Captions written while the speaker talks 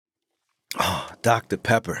Dr.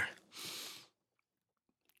 Pepper.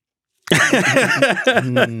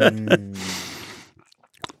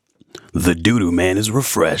 The doo-doo man is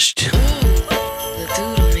refreshed. The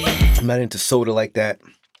doodle man. I'm not into soda like that.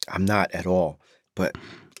 I'm not at all. But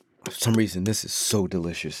for some reason, this is so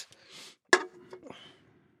delicious.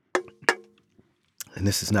 And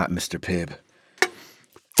this is not Mr. Pibb.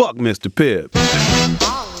 Fuck Mr. Pibb.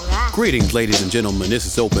 Greetings, ladies and gentlemen. This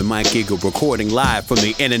is Open Mike Eagle recording live from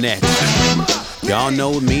the internet. Y'all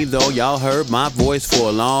know me, though. Y'all heard my voice for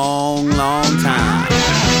a long, long time.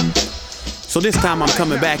 So this time I'm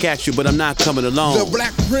coming back at you, but I'm not coming alone. The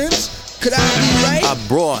Black Prince? Could I be right? I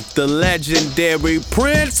brought the legendary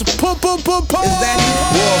Prince. Is that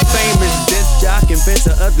World famous disc jock,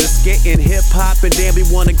 inventor of the skit and hip hop, and damn, we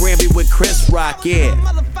won a Grammy with Chris Rock, yeah.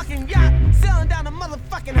 Motherfucking yacht, sailing down the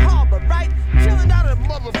motherfucking harbor, right? Chilling down the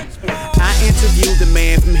motherfucking. I interviewed the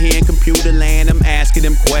man from here in computer land. I'm asking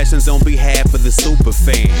him questions on behalf of the super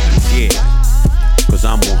fans, yeah. Cause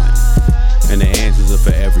I'm one, and the answers are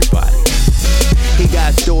for everybody. He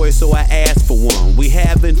got stories, so I asked for one. We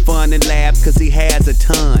having fun and laugh, cause he has a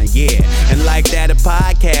ton, yeah. And like that, a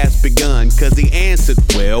podcast begun, cause he answered,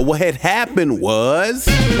 well, what had happened was...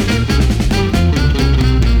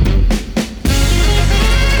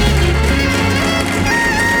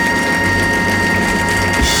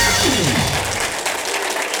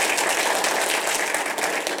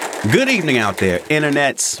 Good evening out there,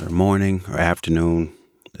 internets, or morning, or afternoon.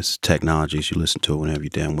 This is technologies. You listen to it whenever you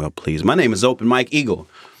damn well please. My name is Open Mike Eagle,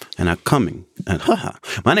 and I'm coming.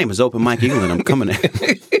 My name is Open Mike Eagle, and I'm coming. That's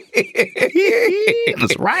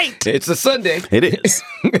right. It's a Sunday. It is.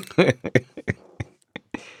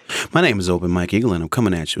 My name is Open Mike Eagle, and I'm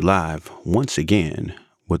coming at you live once again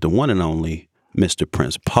with the one and only Mr.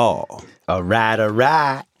 Prince Paul. All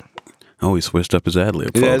right. Oh, he switched up his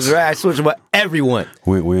ad-lib, folks. That's right. I switch them up. Everyone.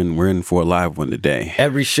 We're in for a live one today.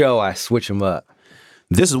 Every show, I switch them up.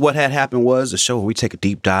 This is What Had Happened Was, a show where we take a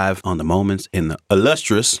deep dive on the moments in the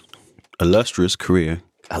illustrious career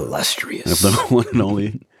Illustrious. of the one and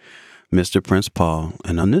only Mr. Prince Paul.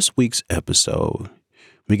 And on this week's episode,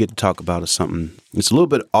 we get to talk about something that's a little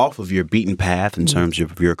bit off of your beaten path in terms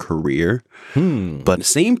of your career, but it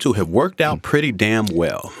seemed to have worked out pretty damn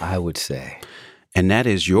well. I would say. And that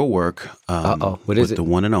is your work What is with it? the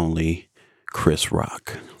one and only Chris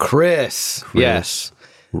Rock. Chris. Yes.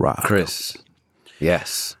 Rock. Chris.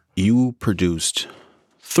 Yes. You produced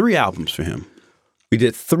 3 albums for him. We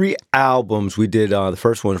did 3 albums. We did the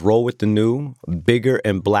first one was Roll with the New, Bigger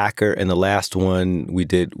and Blacker, and the last one we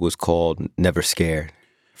did was called Never Scared,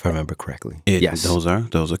 if I remember correctly. Yes. Those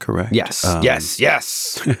are correct. Yes.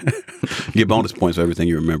 Yes. You get bonus points for everything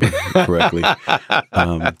you remember correctly.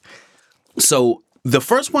 So the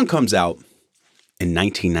first one comes out in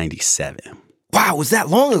 1997. Wow, was that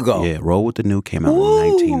long ago? Yeah, Roll with the New came out in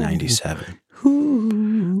 1997.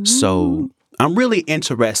 So I'm really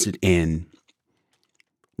interested in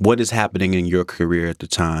what is happening in your career at the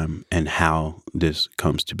time and how this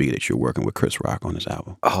comes to be that you're working with Chris Rock on this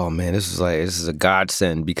album. Oh man, this is a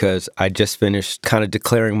godsend because I just finished kind of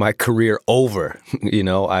declaring my career over. You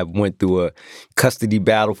know, I went through a custody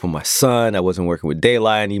battle for my son. I wasn't working with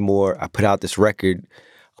Daylight anymore. I put out this record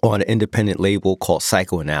on an independent label called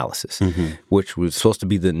Psychoanalysis, which was supposed to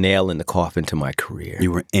be the nail in the coffin to my career.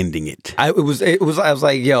 You were ending it. I was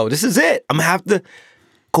like, yo, this is it. I'm gonna have to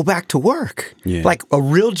go back to work, like a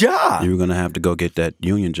real job. You were gonna have to go get that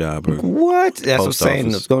union job. Or what? That's what I'm saying. I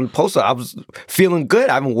was going to post. I was feeling good.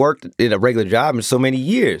 I haven't worked in a regular job in so many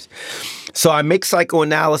years. So I make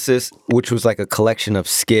Psychoanalysis, which was like a collection of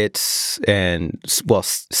skits and,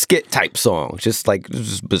 skit type songs, just like it was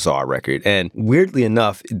just a bizarre record. And weirdly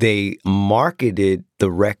enough, they marketed the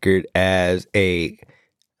record as a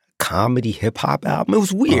comedy hip hop album. It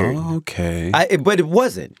was weird. Okay. But it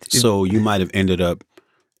wasn't. So you might have ended up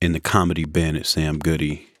in the comedy bin at Sam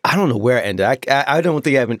Goody. I don't know where I ended. I don't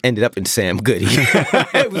think I even ended up in Sam Goody.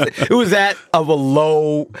 it was that of a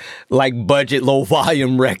low, budget, low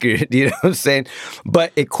volume record. You know what I'm saying?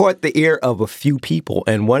 But it caught the ear of a few people,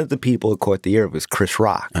 and one of the people it caught the ear of was Chris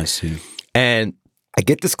Rock. I see. And I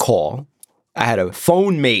get this call. I had a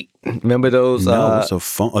phone mate. Remember those? No, it's a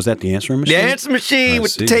phone. Was that the answering machine? The answering machine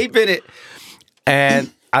with the tape in it.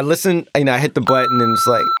 And I listened, I hit the button and it's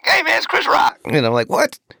like, hey man, it's Chris Rock. And I'm like,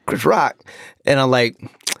 what? Chris Rock. And I'm like,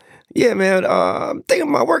 yeah, man, I'm thinking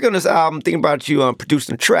about working on this album, thinking about you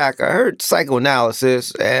producing a track. I heard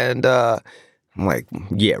Psychoanalysis and I'm like,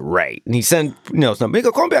 yeah, right. And he sent, something. He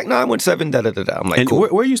go, call me back 917, da-da-da-da. I'm like, and cool.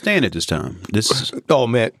 where are you staying at this time? Oh,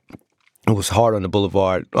 man. It was hard on the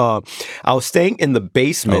boulevard. I was staying in the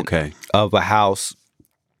basement of a house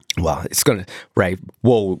well, it's gonna, right,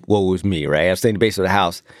 woe was me, right? I was staying in the basement of the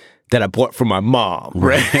house that I bought from my mom,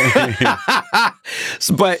 right?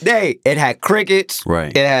 But hey, it had crickets,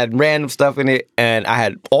 Right. It had random stuff in it, and I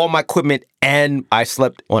had all my equipment, and I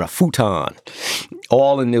slept on a futon,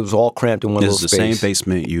 it was all cramped in one This little is the space. same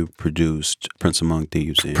basement you produced Prince Among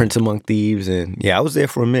Thieves in. Prince Among Thieves, and yeah, I was there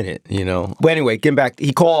for a minute, But anyway, getting back,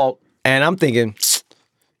 he called, and I'm thinking,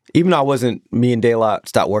 even though me and De La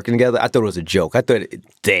stopped working together, I thought it was a joke. I thought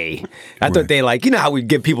they like, how we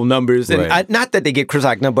give people numbers, and Right. not that they get Chris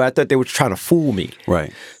Rock number, I thought they were trying to fool me.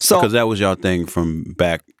 Right. So- because that was y'all thing from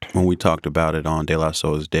back when we talked about it on De La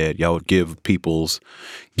Soul is Dead. Y'all would give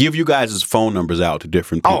you guys' phone numbers out to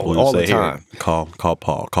different people and all say, the time. Here, call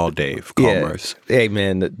Paul, call Dave, call Merce. Hey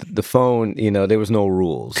man, the phone, there was no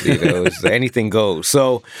rules. It was anything goes.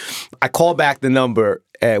 So I called back the number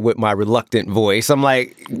with my reluctant voice. I'm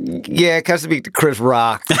like, yeah, can I speak to Chris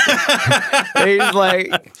Rock? And he's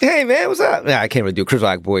like, hey man, what's up? Nah, I can't really do a Chris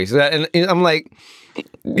Rock voice. And I'm like,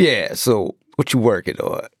 yeah, so what you working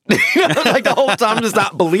on? Like the whole time I'm just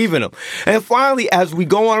not believing him. And finally, as we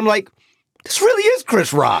go on, I'm like, this really is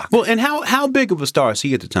Chris Rock. Well, and how big of a star is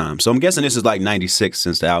he at the time? So I'm guessing this is like 96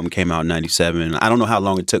 since the album came out in 97. I don't know how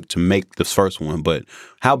long it took to make this first one, but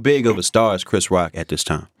how big of a star is Chris Rock at this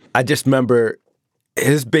time? I just remember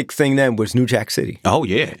his big thing then was New Jack City. Oh,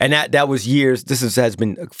 yeah. And that was years, has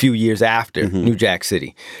been a few years after New Jack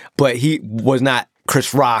City. But he was not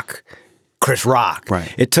Chris Rock.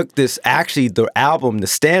 Right. It took the album, the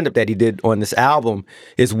stand-up that he did on this album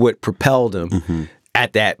is what propelled him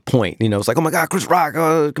at that point. It's like, oh my God, Chris Rock,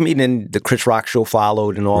 comedian. And the Chris Rock show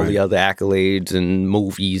followed and all the other accolades and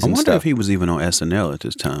movies and I wonder stuff. if he was even on SNL at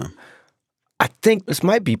this time. I think this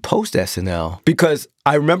might be post-SNL because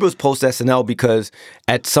I remember it was post-SNL because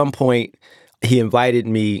at some point he invited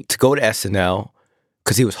me to go to SNL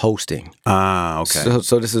because he was hosting. Ah, okay.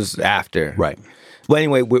 So this is after. Right. Well,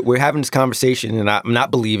 anyway, we're having this conversation, and I'm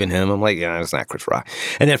not believing him. I'm like, yeah, it's not Chris Rock.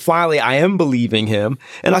 And then finally, I am believing him,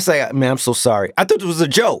 and I say, man, I'm so sorry. I thought it was a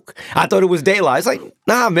joke. I thought it was daylight. It's like,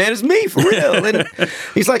 nah, man, it's me, for real. And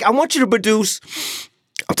he's like, I want you to produce,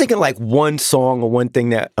 I'm thinking like one song or one thing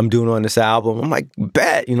that I'm doing on this album. I'm like,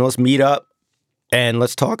 bet, let's meet up, and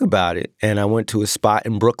let's talk about it. And I went to a spot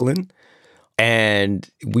in Brooklyn, and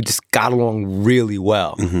we just got along really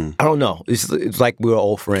well. I don't know. It's like we were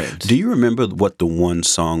old friends. Do you remember what the one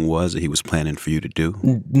song was that he was planning for you to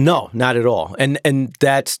do? No, not at all. And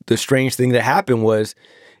that's the strange thing that happened was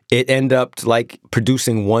it ended up like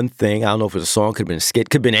producing one thing. I don't know if it was a song, could have been a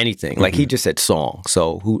skit, could have been anything. Like he just said song.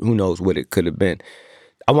 So who knows what it could have been.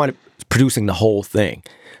 I wanted producing the whole thing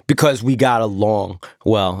because we got along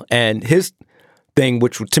well. And his thing,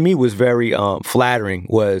 which to me was very flattering,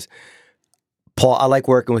 was, Paul, I like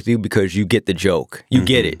working with you because you get the joke. You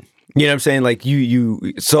get it. You know what I'm saying? Like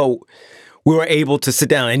so we were able to sit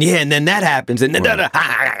down and then that happens and then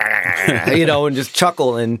and just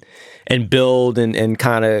chuckle and build and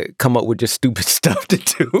kind of come up with just stupid stuff to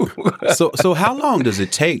do. So how long does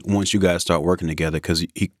it take once you guys start working together? Because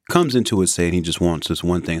he comes into it saying he just wants this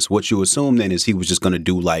one thing. So what you assume then is he was just going to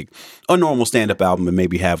do like a normal stand-up album and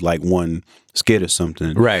maybe have like one skit or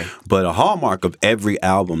something. Right. But a hallmark of every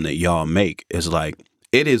album that y'all make is like,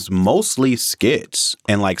 it is mostly skits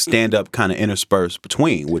and like stand-up kind of interspersed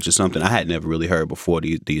between, which is something I had never really heard before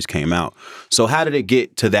these came out. So how did it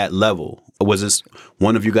get to that level? Was this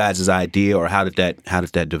one of you guys' idea, or how did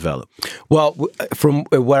that develop? Well, from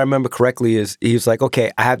what I remember correctly is he was like,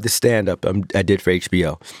 okay, I have this stand-up I did for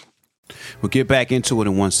HBO. We'll get back into it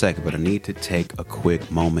in 1 second, but I need to take a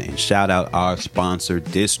quick moment and shout out our sponsor,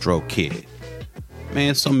 DistroKid.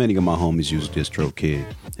 Man, so many of my homies use DistroKid.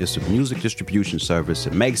 It's a music distribution service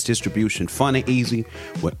that makes distribution fun and easy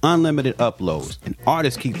with unlimited uploads and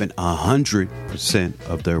artists keeping 100%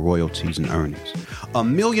 of their royalties and earnings.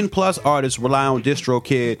 1 million plus artists rely on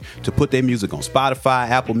DistroKid to put their music on Spotify,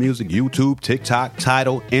 Apple Music, YouTube, TikTok,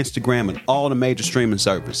 Tidal, Instagram, and all the major streaming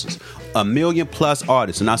services. 1 million plus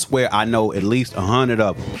artists, and I swear I know at least 100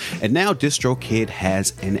 of them. And now DistroKid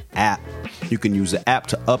has an app. You can use the app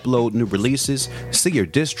to upload new releases, see your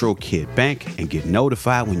DistroKid bank, and get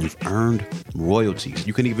notified when you've earned royalties.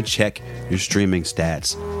 You can even check your streaming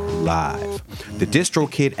stats live. The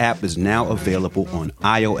DistroKid app is now available on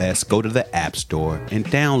iOS. Go to the App Store and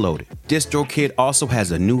download it. DistroKid also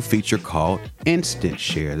has a new feature called Instant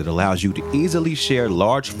Share that allows you to easily share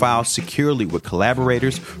large files securely with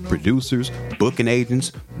collaborators, producers, booking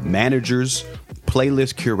agents, managers,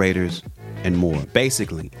 playlist curators, and more.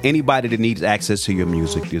 Basically, anybody that needs access to your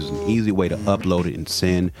music, there's an easy way to upload it and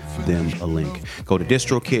send them a link. Go to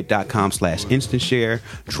distrokid.com/instant-share,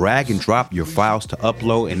 drag and drop your files to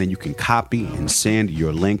upload, and then you can copy and send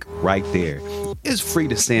your link right there. It's free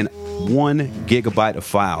to send 1 gigabyte of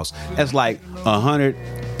files. That's like 100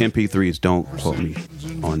 MP3s. Don't quote me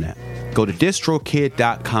on that. Go to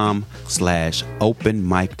distrokid.com/open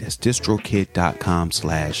mic. That's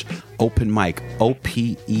distrokid.com/open mic.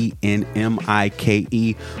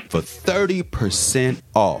 OPENMIKE for 30%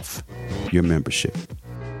 off your membership.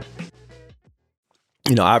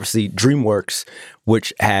 You know, obviously DreamWorks,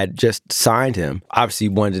 which had just signed him, obviously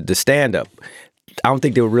wanted to stand up. I don't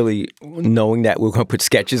think they were really knowing that we were going to put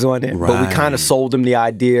sketches on it, but we kind of sold them the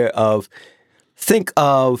idea of, think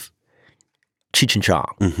of Cheech and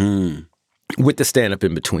Chong with the stand-up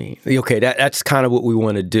in between. Okay, that's kind of what we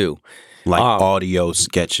want to do. Like audio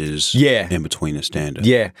sketches in between the stand-up.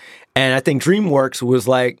 Yeah, and I think DreamWorks was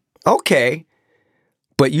like, okay,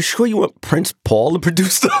 but you sure you want Prince Paul to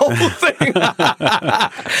produce the whole thing?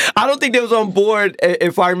 I don't think they was on board,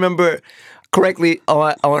 if I remember correctly,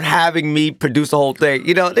 on having me produce the whole thing.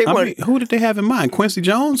 You know, who did they have in mind? Quincy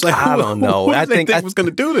Jones? Like, I don't know. Who did they think was going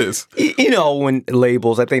to do this? You know, when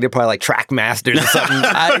labels, I think they're probably like Trackmasters or something.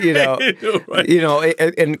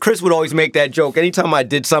 And Chris would always make that joke. Anytime I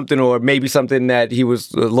did something or maybe something that he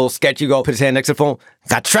was a little sketchy, go put his hand next to the phone.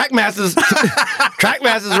 Got Trackmasters.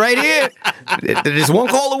 Trackmasters right here. They're just one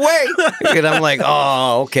call away. And I'm like,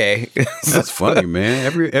 oh, okay. That's funny, man.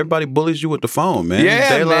 Everybody bullies you with the phone, man.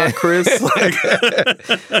 Yeah, Daylight, man. Chris.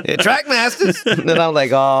 Trackmasters. And I'm like,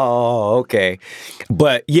 oh, okay.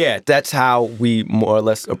 But yeah, that's how we more or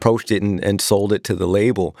less approached it and sold it to the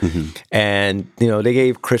label. And, you know, they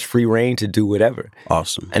gave Chris free reign to do whatever.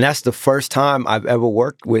 Awesome. And that's the first time I've ever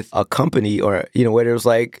worked with a company or, you know, where there was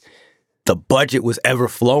like, the budget was ever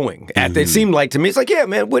flowing. It seemed like to me, it's like, yeah,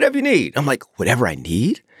 man, whatever you need. I'm like, whatever I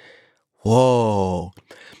need? Whoa.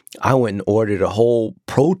 I went and ordered a whole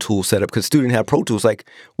Pro Tool setup because student had Pro Tools. Like,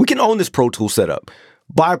 we can own this Pro Tool setup.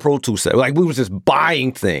 Buy a Pro Tool setup. Like, we was just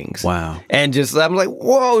buying things. Wow. And just, I'm like,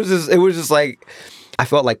 whoa. It was just like, I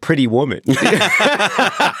felt like Pretty Woman. Man,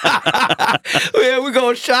 we're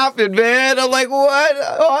going shopping, man. I'm like, what?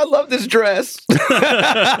 Oh, I love this dress.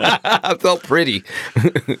 I felt pretty.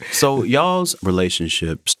 So y'all's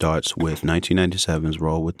relationship starts with 1997's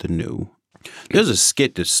Roll with the New. There's a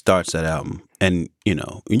skit that starts that album. And, you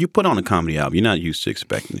know, when you put on a comedy album, you're not used to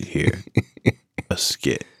expecting to hear a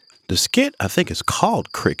skit. The skit, I think, is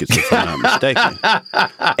called Crickets, if I'm not mistaken.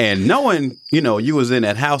 And knowing, you know, you was in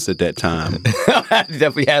that house at that time.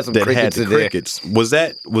 Definitely had some crickets in crickets. There. Was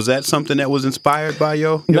that something that was inspired by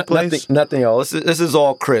your place? Nothing else. This is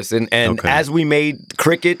all Chris. And okay. As we made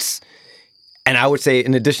Crickets, and I would say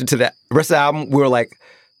in addition to that, the rest of the album, we were like,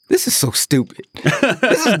 this is so stupid.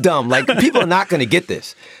 This is dumb. Like, people are not going to get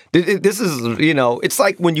this. This is, you know, it's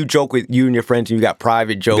like when you joke with you and your friends and you got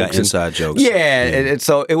private jokes. You got inside jokes. Yeah. And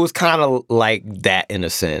so it was kind of like that in a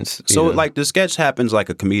sense. So, like, the sketch happens like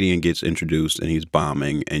a comedian gets introduced and he's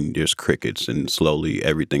bombing and there's crickets and slowly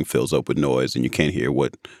everything fills up with noise and you can't hear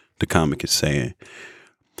what the comic is saying.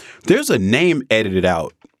 There's a name edited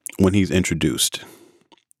out when he's introduced.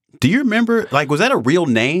 Do you remember, like, was that a real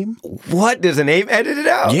name? What? There's a name edited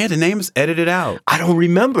out? Yeah, the name is edited out. I don't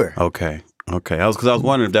remember. Okay. Because I was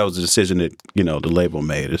wondering if that was a decision that, you know, the label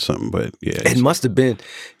made or something, but yeah. It must have been.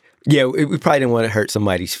 Yeah, we probably didn't want to hurt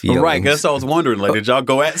somebody's feelings. Right, that's what I was wondering. Like, did y'all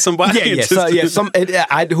go at somebody? Yeah.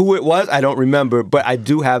 Who it was, I don't remember, but I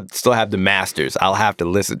do still have the masters. I'll have to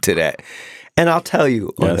listen to that. And I'll tell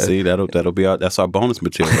you. Yeah, see, that'll be that's our bonus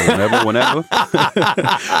material. Whenever.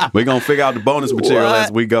 We're going to figure out the bonus material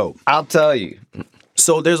as we go. I'll tell you.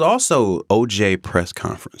 So there's also OJ press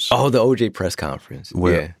conference. Oh, the OJ press conference.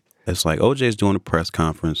 Yeah. It's like OJ's doing a press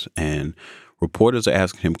conference and reporters are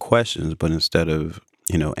asking him questions, but instead of,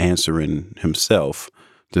 you know, answering himself,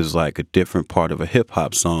 there's like a different part of a hip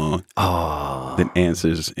hop song that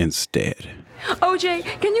answers instead. OJ,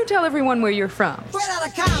 can you tell everyone where you're from? Straight out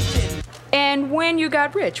of Compton. And when you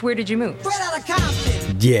got rich, where did you move? Straight out of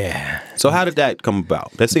Compton. Yeah. So how did that come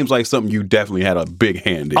about? That seems like something you definitely had a big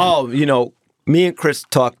hand in. Oh, you know, me and Chris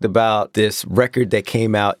talked about this record that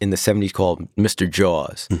came out in the 70s called Mr.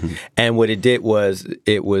 Jaws. Mm-hmm. And what it did was,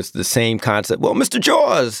 it was the same concept. Well, Mr.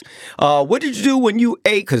 Jaws, what did you do when you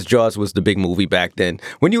ate? Because Jaws was the big movie back then.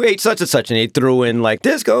 When you ate such and such, and they threw in like,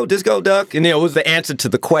 disco, duck. And it was the answer to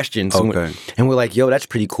the questions. Okay. And we're like, yo, that's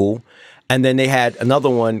pretty cool. And then they had another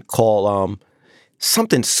one called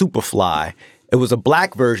something Superfly. it was a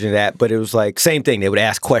black version of that, but it was like same thing. They would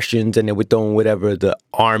ask questions and they would throw in whatever the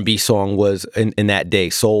R&B song was in that day,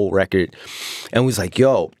 soul record. And we was like,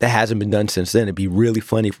 yo, that hasn't been done since then. It'd be really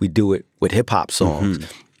funny if we do it with hip hop songs.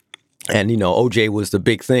 And, you know, OJ was the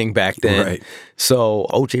big thing back then. Right. So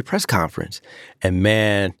OJ press conference. And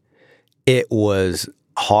man, it was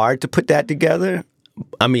hard to put that together.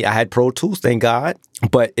 I mean, I had Pro Tools, thank God,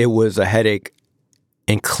 but it was a headache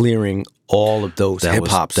in clearing all of those hip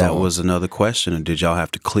hop songs. That was another question. Did y'all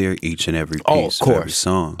have to clear each and every piece of of every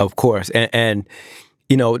song? Of course. And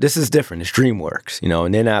you know, this is different. It's DreamWorks, you know,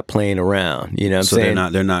 and they're not playing around. You know what I'm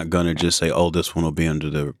saying? They're not gonna just say, oh, this one will be under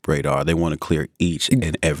the radar. They want to clear each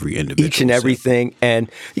and every individual. Each and everything.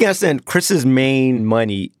 And you understand, Chris's main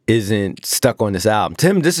money isn't stuck on this album. To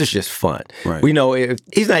him, this is just fun. Right. We know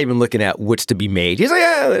he's not even looking at what's to be made. He's like,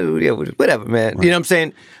 yeah, whatever, man. Right. You know what I'm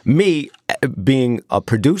saying? Me, being a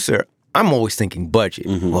producer, I'm always thinking budget.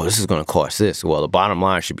 Well, this is going to cost this. Well, the bottom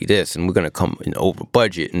line should be this, and we're going to come in over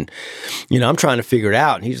budget. And, you know, I'm trying to figure it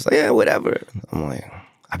out. And he's like, yeah, whatever. I'm like,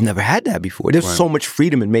 I've never had that before. There's so much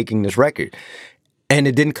freedom in making this record. And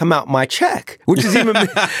it didn't come out my check, which is even,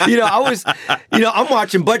 you know, I'm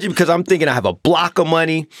watching budget because I'm thinking I have a block of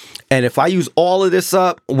money. And if I use all of this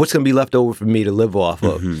up, what's going to be left over for me to live off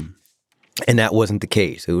of? And that wasn't the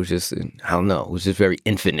case. It was just, I don't know, it was just very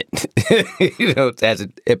infinite, you know, as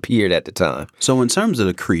it appeared at the time. So in terms of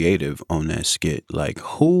the creative on that skit, like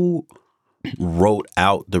who wrote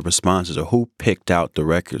out the responses or who picked out the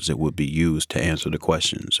records that would be used to answer the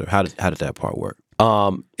questions? Or how did that part work?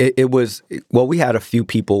 It was, well, we had a few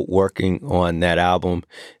people working on that album,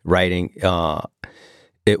 writing.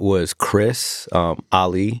 It was Chris,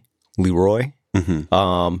 Ali, Leroy,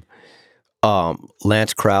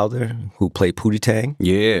 Lance Crowder, who played Pootie Tang.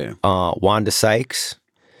 Yeah. Wanda Sykes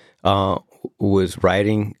was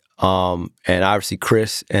writing, and obviously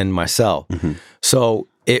Chris and myself. So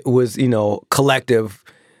it was, you know, collective.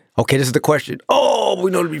 Okay, this is the question. Oh,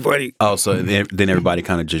 we know to be funny. Oh, so then everybody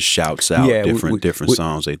kind of just shouts out different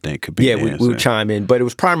songs they think could be. Yeah, we would chime in, but it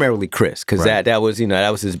was primarily Chris because that was, you know, that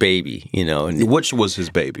was his baby, you know. And which was his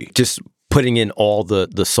baby? Just putting in all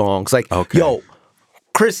the songs. Like, yo,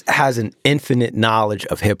 Chris has an infinite knowledge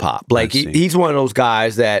of hip hop. Like he's one of those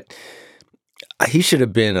guys that he should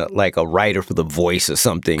have been a writer for The Voice or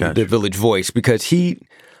something, The Village Voice, because he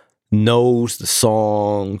knows the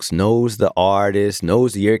songs, knows the artist,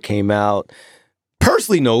 knows the year it came out,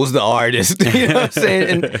 personally knows the artist. You know what I'm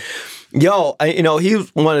saying? And yo, you know, he was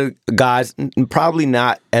one of the guys, probably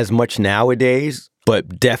not as much nowadays,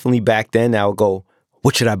 but definitely back then. I would go,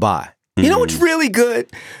 what should I buy? You know what's really good?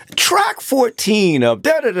 Track 14 of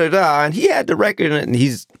da-da-da-da, and he had the record, and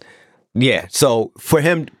so for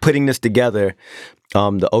him putting this together,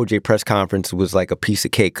 the OJ press conference was like a piece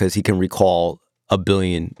of cake because he can recall a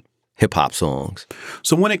billion hip-hop songs.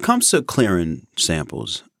 So when it comes to clearing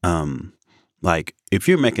samples, like if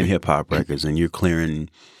you're making hip-hop records and you're clearing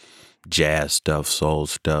jazz stuff, soul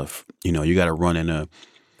stuff, you know, you got to run into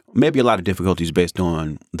maybe a lot of difficulties based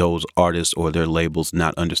on those artists or their labels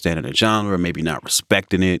not understanding the genre, maybe not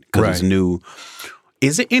respecting it because it's new.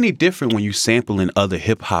 Is it any different when you sample in other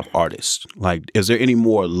hip hop artists? Like, is there any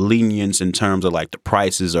more lenience in terms of like the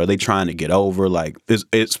prices? Are they trying to get over? Like,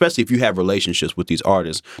 especially if you have relationships with these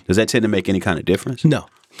artists, does that tend to make any kind of difference? No,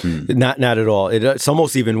 not at all. It's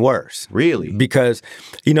almost even worse. Really? Because,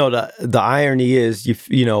 you know, the irony is,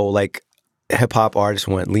 you know, like, hip hop artists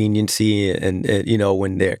want leniency, and you know,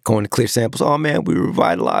 when they're going to clear samples, oh man, we were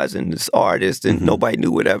revitalizing this artist, and nobody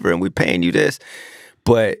knew whatever, and we're paying you this.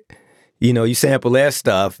 But you know, you sample their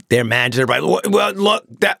stuff, their manager, right? Well, look,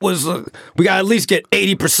 that was we got to at least get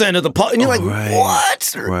 80% of the and you're like,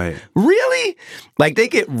 what? Right? Really? Like they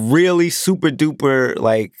get really super duper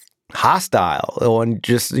like hostile on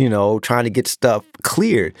just, you know, trying to get stuff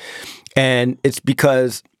cleared, and it's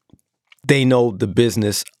because they know the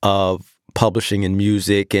business of publishing and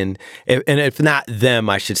music, and if not them,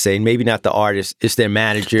 I should say, maybe not the artists, it's their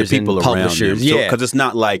managers, the people and publishers. Yeah, because it's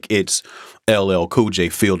not like it's LL Cool J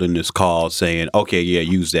fielding this call saying, "Okay, yeah,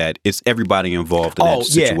 use that." It's everybody involved in that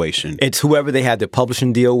situation. It's whoever they had their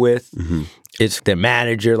publishing deal with. It's their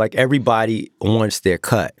manager. Like everybody wants their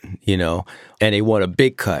cut, you know, and they want a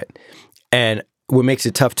big cut. And what makes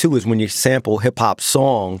it tough too is when you sample hip hop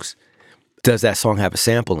songs, does that song have a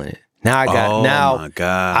sample in it? Now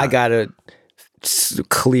I gotta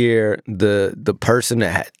clear the person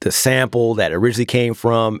that had the sample that originally came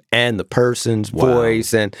from and the person's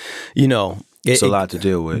voice, and you know, It's a lot to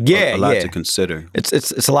deal with. Yeah, a lot yeah. to consider.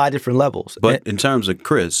 It's a lot of different levels. But in terms of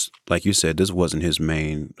Chris, like you said, this wasn't his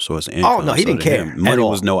main source of income. Oh no, he didn't to care. him, money at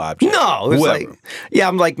all. was no object. No, it was Whoever. like, yeah,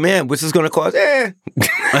 I'm like, man, what's this going to cost?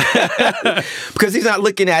 Because he's not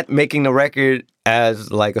looking at making the record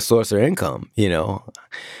as like a source of income, you know.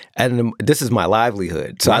 And this is my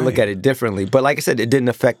livelihood, so I look at it differently. But like I said, it didn't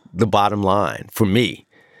affect the bottom line for me,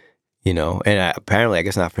 you know. And apparently, I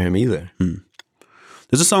guess not for him either.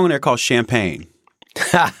 There's a song in there called Champagne.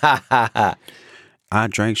 I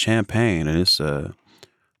drank champagne, and it's a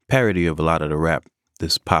parody of a lot of the rap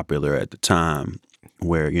that's popular at the time,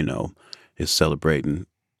 where, you know, it's celebrating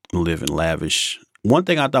living lavish. One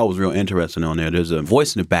thing I thought was real interesting on there, there's a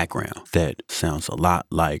voice in the background that sounds a lot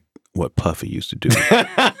like what Puffy used to do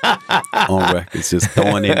on records, just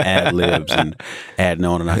throwing in ad-libs and adding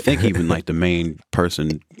on. And I think even like the main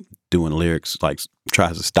person doing lyrics like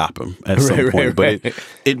tries to stop him at some point. But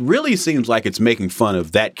it really seems like it's making fun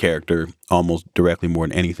of that character almost directly more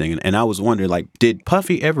than anything. And I was wondering, like, did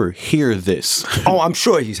Puffy ever hear this? Oh, I'm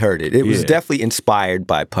sure he's heard it. It was definitely inspired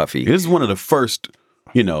by Puffy. This is one of the first,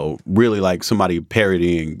 you know, really like somebody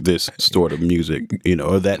parodying this sort of music, you know,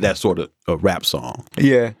 or that sort of a rap song.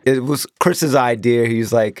 Yeah, it was Chris's idea.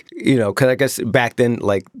 He's like, you know, because I guess back then,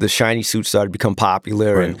 like, the shiny suits started to become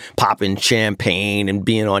popular and popping champagne and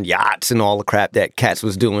being on yachts and all the crap that Cats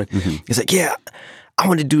was doing. He's like, yeah, I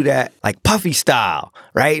want to do that like Puffy style,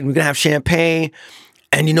 right? And we're going to have champagne.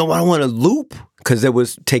 And you know what? I want to loop. Because there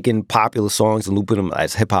was taking popular songs and looping them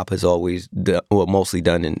as hip hop has always done, well, mostly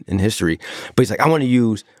done in history. But he's like, I want to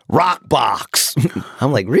use Rock Box.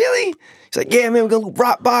 I'm like, really? He's like, yeah, man, we're going to loop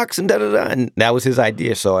Rock Box and da-da-da. And that was his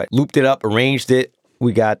idea. So I looped it up, arranged it.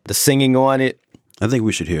 We got the singing on it. I think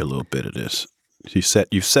we should hear a little bit of this. You set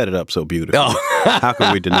it up so beautifully. How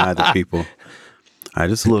can we deny the people? All right,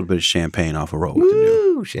 just a little bit of champagne off a roll with the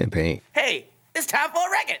new. Ooh, champagne. Hey, it's time for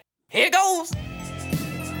a record. Here goes.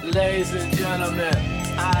 Ladies and gentlemen,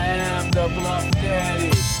 I am the Bluff Daddy,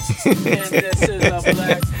 and this is a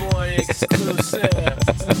Black Boy exclusive.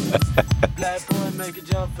 Black boy make it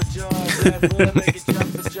jump for joy, black boy make it jump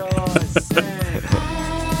for joy.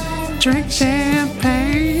 Sing. Drink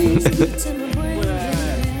champagne.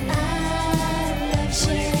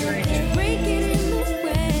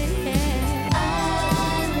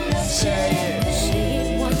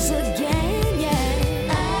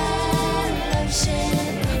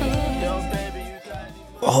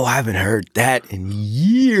 Oh, I haven't heard that in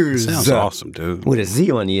years. Sounds awesome, dude. With a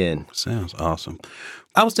Z on the end. Sounds awesome.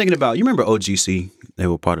 I was thinking about, you remember OGC? They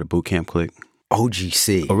were part of the Boot Camp Clique.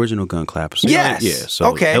 OGC. Original Gun Clappers. So Yes. Yeah. So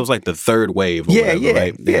okay. it was like the third wave or whatever,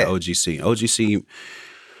 right? Yeah. OGC. OGC,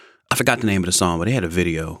 I forgot the name of the song, but they had a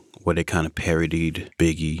video where they kind of parodied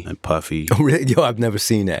Biggie and Puffy. Oh, really? Yo, I've never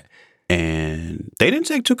seen that. And they didn't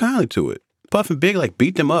take too kindly to it. Puff and Big like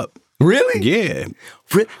beat them up. Really? Yeah.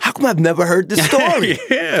 How come I've never heard this story?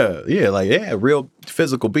 yeah, real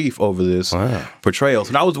physical beef over this portrayal.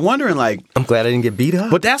 So I was wondering, like, I'm glad I didn't get beat up.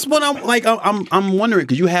 but that's what I'm like. I'm wondering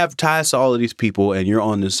because you have ties to all of these people, and you're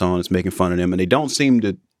on this song that's making fun of them, and they don't seem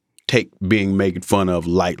to take being made fun of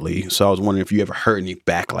lightly. So I was wondering if you ever heard any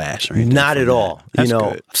backlash or anything. Not at all. That's you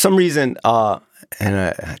know, good. for some reason, and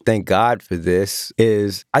I thank God for this,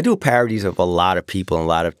 is I do parodies of a lot of people and a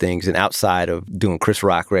lot of things, and outside of doing Chris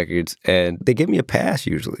Rock records, and they give me a pass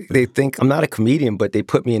usually. They think I'm not a comedian, but they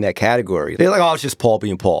put me in that category. They're like, oh, it's just Paul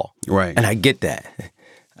being Paul. Right. And I get that.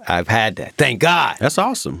 I've had that. Thank God. That's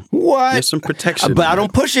awesome. What? There's some protection. But I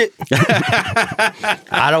don't push it.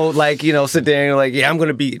 I don't like, you know, sit there and like, yeah, I'm going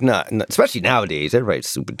to be, no, especially nowadays, everybody's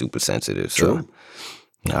super duper sensitive. So True.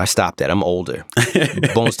 I stopped that. I'm older.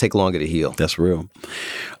 Bones take longer to heal. That's real.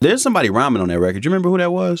 There's somebody rhyming on that record. Do you remember who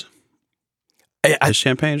that was? The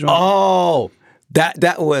Champagne joint? Oh,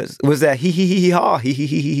 that was that he ha.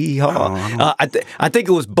 I think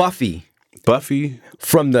it was Buffy Buffy?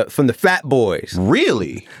 from the Fat Boys.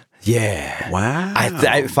 Really? Yeah. Wow.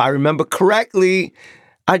 If I remember correctly,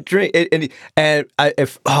 I drink and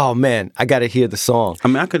oh man, I got to hear the song. I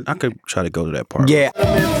mean, I could try to go to that part. Yeah.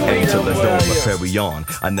 Hey, till it's over, carry on.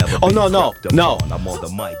 I never Oh, no. I'm on the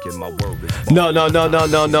mic and my word is No.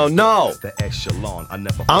 the echelon. I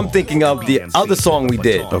never I'm thinking of the other song we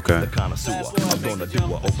did. Okay. The connoisseur. I'm gonna do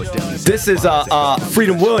a overdose. This is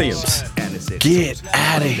Freedom Williams. Get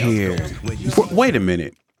out of here. Wait a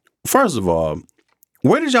minute. First of all,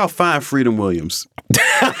 where did y'all find Freedom Williams?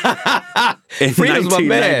 In Freedom's my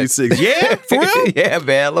man. 1996. Yeah, for real? Yeah,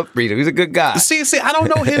 man, I love Freedom. He's a good guy. See, I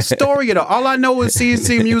don't know his story at all. All I know is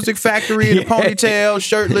CNC Music Factory, the ponytail,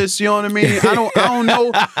 shirtless. You know what I mean? I don't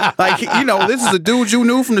know. Like, you know, this is a dude you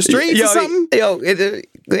knew from the streets or something.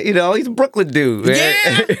 You know, he's a Brooklyn dude,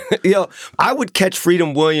 man. Yeah. I would catch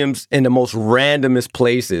Freedom Williams in the most randomest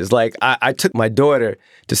places. Like, I took my daughter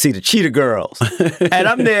to see the Cheetah Girls. And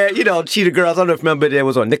I'm there, you know, Cheetah Girls, I don't know if you remember, it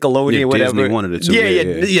was on Nickelodeon or whatever. Disney wanted it to.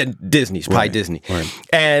 Yeah, Disney's, probably Disney. Right.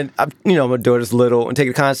 And, you know, my daughter's little and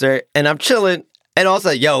taking a concert, and I'm chilling, and all of a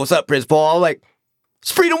sudden, yo, what's up, Prince Paul? I'm like,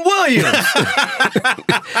 it's Freedom Williams.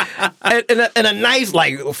 and a nice,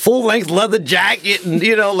 like, full-length leather jacket, and,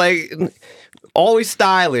 you know, like, always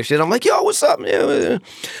stylish. And I'm like, yo, what's up?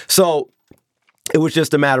 So it was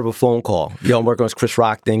just a matter of a phone call. Yo, I'm working on this Chris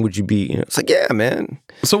Rock thing. Would you be, you know? It's like, yeah, man.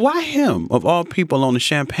 So why him, of all people, on the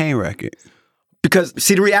Champagne record? Because,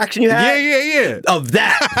 see the reaction you had? Yeah. Of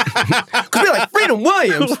that. Because we're like, Freedom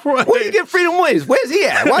Williams? Right. Where you get Freedom Williams? Where's he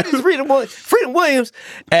at? Why does Freedom Williams?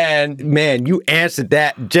 And, man, you answered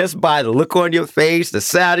that just by the look on your face, the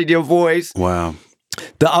sound of your voice. Wow.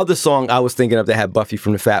 The other song I was thinking of that had Buffy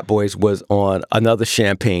from the Fat Boys was on another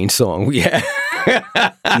Champagne song we had.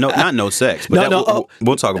 No, not No Sex, but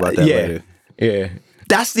we'll talk about that later. Yeah.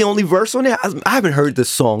 That's the only verse on it. I haven't heard this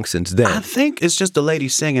song since then. I think it's just the lady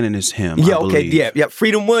singing in this hymn. Yeah, I okay, believe. yeah.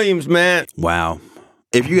 Freedom Williams, man. Wow.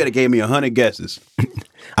 If you had gave me 100 guesses,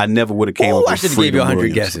 I never would have came up with I should have gave Freedom you 100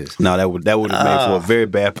 Williams. guesses. No, that would have made for a very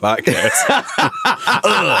bad podcast.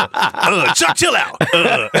 Chuck, chill out.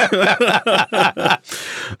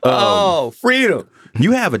 Freedom.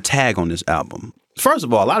 You have a tag on this album. First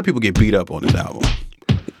of all, a lot of people get beat up on this album.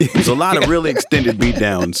 There's a lot of really extended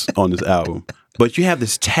beatdowns on this album. But you have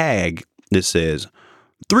this tag that says,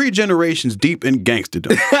 3 generations deep in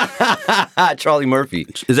gangsterdom. Charlie Murphy.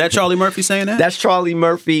 Is that Charlie Murphy saying that? That's Charlie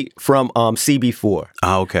Murphy from CB4.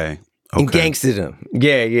 Oh, okay. In gangsterdom.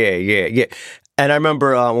 Yeah. And I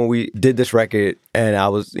remember when we did this record, and I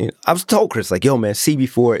was told Chris, like, yo, man,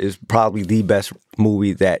 CB4 is probably the best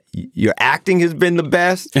movie that your acting has been the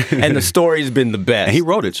best, and the story has been the best. And he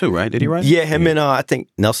wrote it too, right? Did he write it? Yeah, him and I think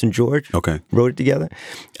Nelson George wrote it together.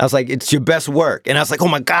 I was like, it's your best work. And I was like, oh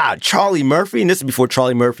my God, Charlie Murphy? And this is before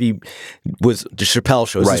Charlie Murphy was the Chappelle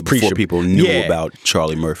Show. Right, before people knew about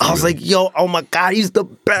Charlie Murphy. I was like, yo, oh my God, he's the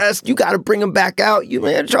best. You got to bring him back out. You,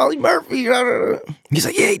 man, Charlie Murphy. He's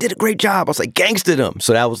like, yeah, he did a great job. I was like, gangsterdom.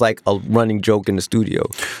 So that was like a running joke in the studio.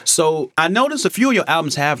 So I noticed a few of your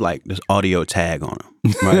albums have like this audio tag on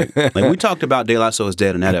them, right? Like we talked about De La Soul is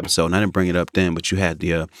Dead in that episode, and I didn't bring it up then, but you had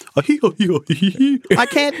the I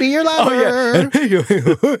can't be your lover.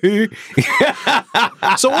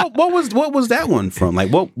 So what was that one from? Like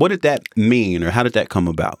what did that mean, or how did that come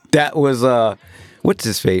about? That was what's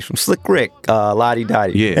his face from Slick Rick, Lottie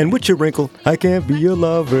Dottie. Yeah. And what's your wrinkle? I can't be your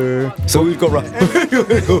lover. So we'd go right.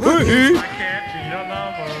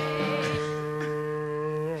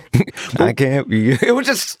 I can't be. We're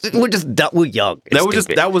young.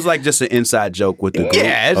 That was like just an inside joke with the group.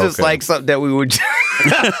 Yeah, it's just like something that we would.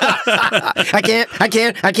 I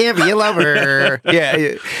can't be your lover. Yeah,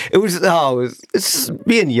 it was. It's just,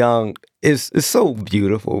 being young is so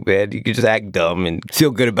beautiful, man. You can just act dumb and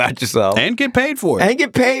feel good about yourself and get paid for it. I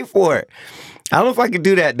don't know if I could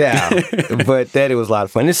do that now, but it was a lot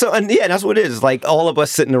of fun. And that's what it is. It's like all of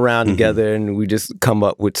us sitting around together, and we just come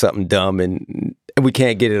up with something dumb, and we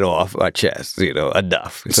can't get it off our chest,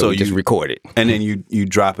 enough. So we just record it. And then you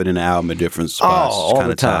drop it in the album at different spots. All kind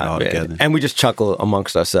the of tie time, it all man. together. And we just chuckle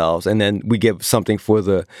amongst ourselves, and then we give something for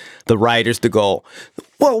the writers to go,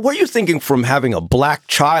 well, what are you thinking from having a black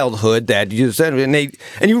childhood that you said, and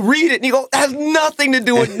you read it and you go, that has nothing to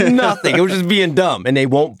do with nothing. It was just being dumb, and they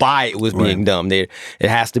won't buy it was being dumb. It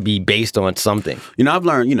has to be based on something. I've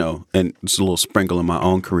learned, and it's a little sprinkle in my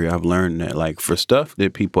own career. I've learned that, like, for stuff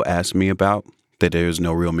that people ask me about that there's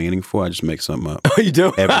no real meaning for, I just make something up. Oh, you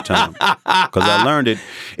do? Every time. Because I learned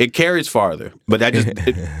it carries farther. But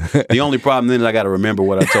the only problem then is I got to remember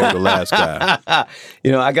what I told the last guy.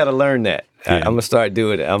 I got to learn that. Yeah. I'm going to start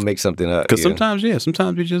doing it. I'll make something up. Because sometimes it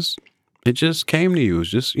just came to you. It was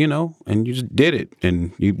just, and you just did it.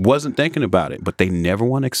 And you wasn't thinking about it. But they never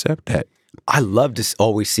want to accept that. I love to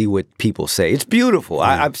always see what people say. It's beautiful.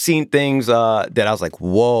 Yeah. I've seen things that I was like,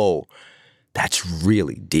 whoa, that's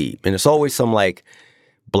really deep. And it's always some like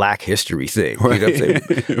Black history thing. You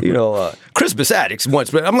know what I'm saying? Crispus Attucks once,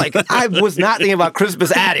 but I'm like, I was not thinking about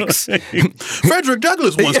Crispus Attucks. Frederick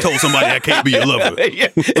Douglass once told somebody I can't be your lover. Yeah,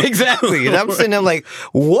 exactly. And I'm sitting there like,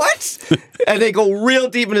 what? And they go real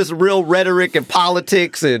deep in this real rhetoric and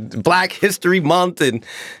politics and Black History Month. And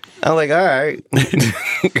I'm like, all right.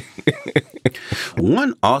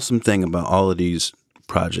 One awesome thing about all of these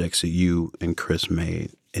projects that you and Chris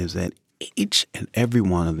made is that each and every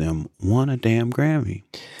one of them won a damn Grammy.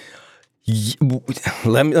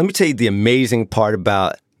 Let me tell you the amazing part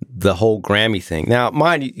about the whole Grammy thing. Now,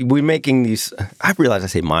 mind you, we're making these. I realize I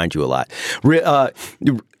say "mind you" a lot.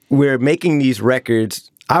 We're making these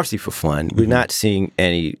records obviously for fun. We're not seeing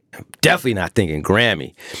any. Definitely not thinking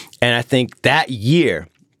Grammy. And I think that year,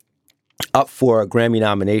 up for a Grammy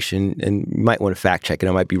nomination, and you might want to fact check it.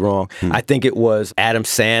 I might be wrong. I think it was Adam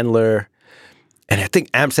Sandler. And I think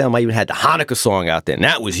Adam Sandler might even had the Hanukkah song out there, and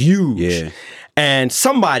that was huge. Yeah. And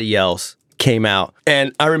somebody else came out,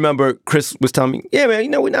 and I remember Chris was telling me, yeah,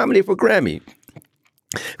 man, we're nominated for a Grammy.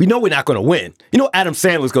 We know we're not going to win. Adam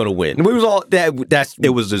Sandler's going to win. And we was all that. It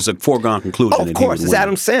was just a foregone conclusion. Oh, of course, it's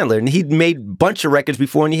Adam Sandler, and he'd made a bunch of records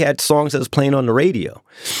before, and he had songs that was playing on the radio.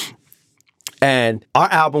 And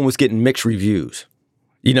our album was getting mixed reviews.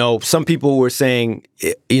 Some people were saying,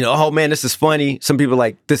 oh man, this is funny. Some people were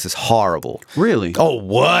like, this is horrible. Really? Oh,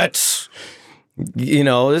 what?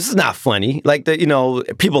 This is not funny. Like,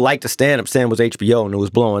 people liked the stand-up. Stand was HBO and it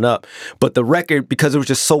was blowing up. But the record, because it was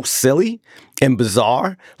just so silly and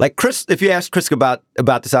bizarre, like Chris, if you ask Chris about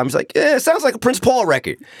this album, he's like, yeah, it sounds like a Prince Paul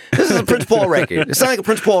record. This is a Prince Paul record. It sounds like a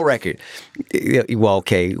Prince Paul record. Well,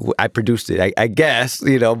 okay, I produced it, I guess,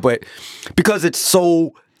 but because it's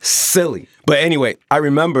so silly. But anyway, I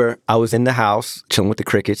remember I was in the house chilling with the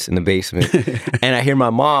crickets in the basement, and I hear my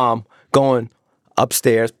mom going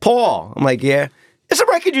upstairs, Paul. I'm like, yeah. It's a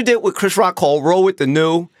record you did with Chris Rock called Roll With The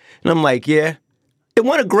New. And I'm like, yeah. It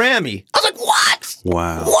won a Grammy. I was like, what?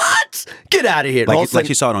 Wow. What? Get out of here. Like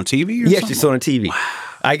she saw it on TV or Yeah, something? she saw it on TV. Wow.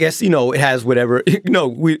 I guess, it has whatever,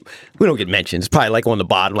 we don't get mentioned. It's probably like on the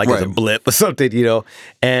bottom, like there's a blip or something,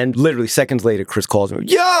 And literally seconds later, Chris calls me,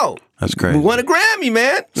 yo! That's crazy. We won a Grammy,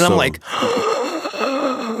 man. And I'm like,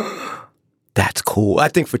 that's cool. I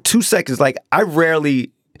think for 2 seconds, like,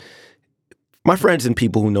 my friends and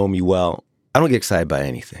people who know me well, I don't get excited by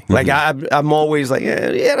anything. Like, I'm always like,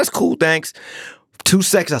 yeah, that's cool, thanks. 2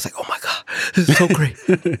 seconds, I was like, oh my God, this is so great.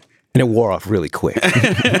 And it wore off really quick.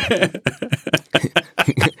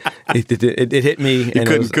 It hit me.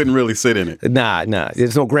 You couldn't really sit in it. Nah.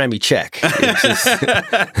 There's no Grammy check.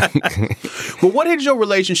 But what has your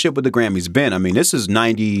relationship with the Grammys been? I mean, this is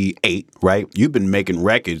 98, right? You've been making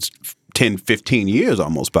records 10, 15 years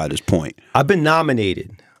almost by this point. I've been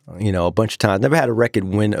nominated, a bunch of times. Never had a record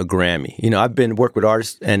win a Grammy. I've been worked with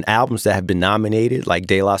artists and albums that have been nominated, like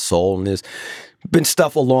De La Soul, and there's been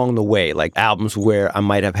stuff along the way, like albums where I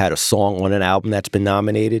might have had a song on an album that's been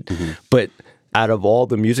nominated. Mm-hmm. But out of all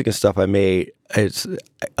the music and stuff I made, it's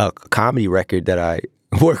a comedy record that I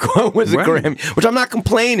work on was a Grammy, which I'm not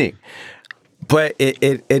complaining. But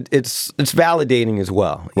it's validating as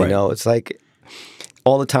well. It's like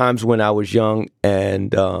all the times when I was young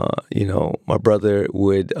and, my brother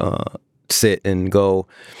would sit and go,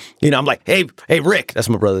 I'm like, hey, Rick, that's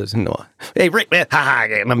my brother's. Hey, Rick, man, ha ha,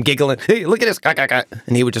 and I'm giggling. Hey, look at this,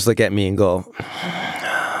 and he would just look at me and go,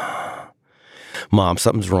 Mom,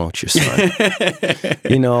 something's wrong with your son.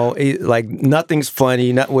 Like nothing's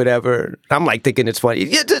funny, not whatever. I'm like thinking it's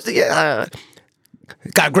funny.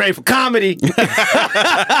 Got grade for comedy. The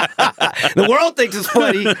world thinks it's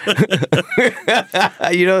funny.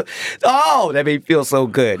 Oh, that made me feel so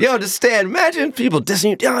good. You understand? Imagine people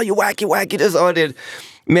dissing you. Oh, you wacky, this, all that.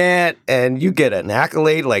 Man, and you get an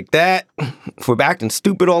accolade like that for acting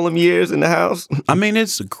stupid all them years in the house. I mean,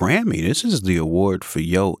 it's a Grammy. This is the award for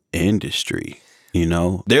your industry.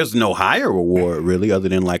 There's no higher award really other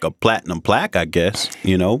than like a platinum plaque, I guess,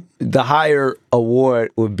 The higher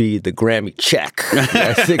award would be the Grammy check.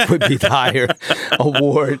 I think would be the higher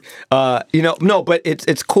award. No, but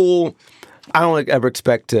it's cool. I don't ever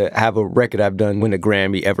expect to have a record I've done win a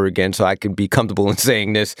Grammy ever again, so I can be comfortable in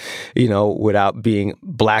saying this, without being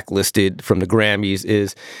blacklisted from the Grammys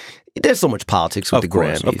is... There's so much politics with the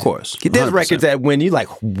Grammys. Of course. 100%. There's records that win, you're like,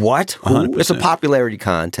 what? Who? 100%. It's a popularity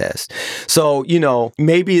contest. So,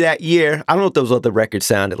 maybe that year, I don't know what those other records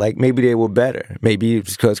sounded like. Maybe they were better. Maybe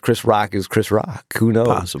it's because Chris Rock is Chris Rock. Who knows?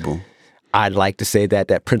 Possible. I'd like to say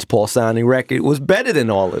that Prince Paul sounding record was better than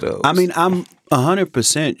all of those. I mean, I'm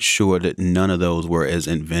 100% sure that none of those were as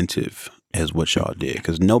inventive as what y'all did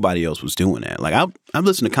because nobody else was doing that. Like, I've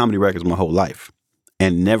listened to comedy records my whole life.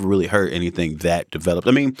 And never really heard anything that developed.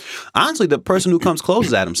 I mean, honestly, the person who comes close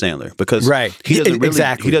is Adam Sandler because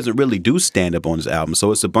he doesn't really do stand up on his album.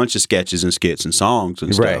 So it's a bunch of sketches and skits and songs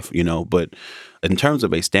and stuff, But in terms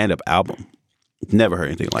of a stand up album, never heard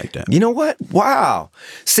anything like that. You know what? Wow.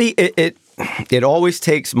 See, it always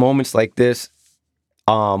takes moments like this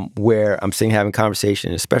where I'm sitting having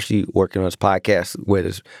conversation, especially working on this podcast where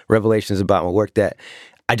there's revelations about my work that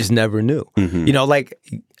I just never knew. Mm-hmm.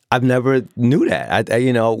 I've never knew that.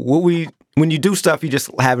 When you do stuff, you're just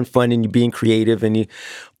having fun and you're being creative,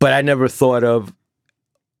 but I never thought of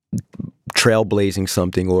trailblazing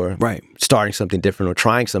something or Right. starting something different or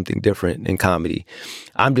trying something different in comedy.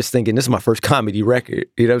 I'm just thinking, this is my first comedy record.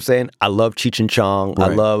 You know what I'm saying? I love Cheech and Chong. I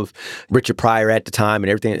Right. love Richard Pryor at the time and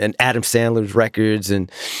everything, and Adam Sandler's records,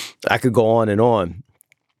 and I could go on and on.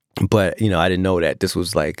 But, you know, I didn't know that this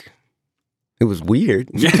was like, it was weird.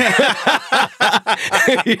 You know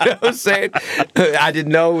what I'm saying? I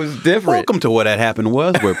didn't know it was different. Welcome to What Had Happened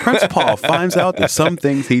Was, where Prince Paul finds out that some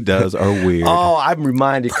things he does are weird. Oh, I'm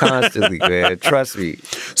reminded constantly, man. Trust me.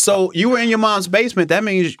 So you were in your mom's basement. That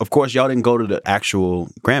means, of course, y'all didn't go to the actual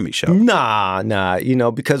Grammy show. Nah. You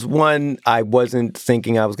know, because one, I wasn't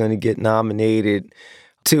thinking I was going to get nominated.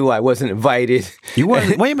 Two, I wasn't invited. You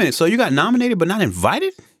wasn't. Wait a minute. So you got nominated but not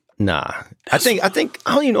invited? Nah. I think I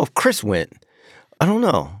don't even know if Chris went. I don't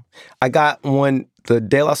know. I got one, the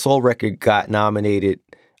De La Soul record got nominated.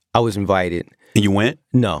 I was invited. And you went?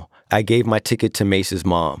 No. I gave my ticket to Mace's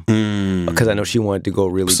mom because I know she wanted to go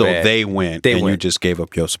really So bad. they went and you just gave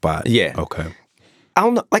up your spot. Yeah. Okay. I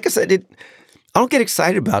don't know. Like I said, I don't get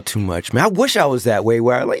excited about too much, man. I wish I was that way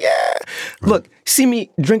where I'm like, yeah. Look, see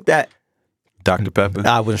me drink that. Dr. Pepper?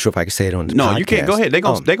 I wasn't sure if I could say it on the No, podcast. you can't. Go ahead.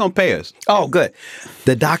 They're gonna pay us. Oh, good.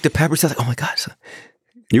 The Dr. Pepper says, oh my God.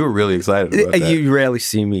 You were really excited about that. You rarely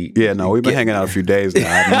see me. Yeah, no, we've been hanging out a few days now.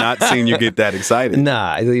 I've not seen you get that excited.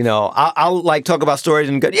 Nah, you know, I'll like talk about stories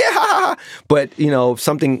and go, yeah, ha, ha, ha. But, you know,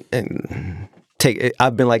 something,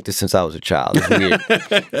 I've been like this since I was a child.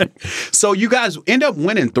 It's weird. So you guys end up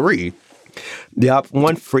winning 3. Yep,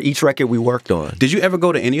 one for each record we worked on. Did you ever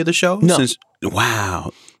go to any of the shows? No.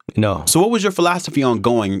 Wow. No. So what was your philosophy on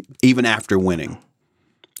going even after winning?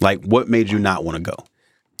 Like, what made you not want to go?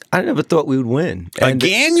 I never thought we would win. And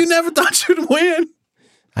Again, you never thought you'd win?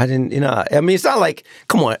 I didn't, you know, I mean, it's not like,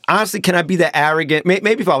 come on, honestly, can I be that arrogant?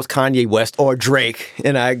 Maybe if I was Kanye West or Drake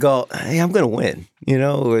and I go, hey, I'm going to win, you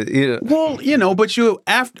know? Well, you know, but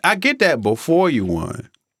I get that before you won.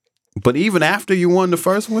 But even after you won the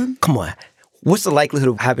first one? Come on. What's the likelihood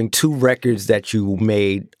of having 2 records that you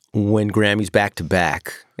made win Grammys back to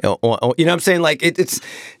back? You know what I'm saying? Like, it's...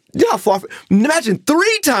 You know how far? Imagine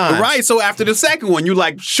 3 times. Right. So after the second one, you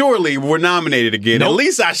like, surely we're nominated again. Nope. At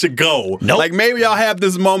least I should go. Nope. Like maybe I'll have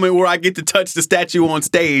this moment where I get to touch the statue on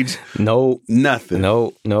stage. No. Nothing.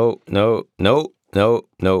 No.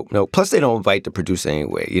 Plus, they don't invite the producer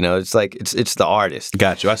anyway. You know, it's like it's the artist.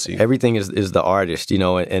 Got you. I see. Everything is the artist. You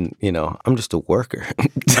know, and you know, I'm just a worker.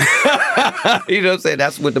 You know what I'm saying?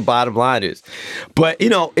 That's what the bottom line is. But you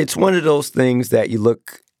know, it's one of those things that you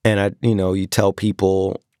look and you tell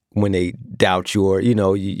people when they doubt you, or you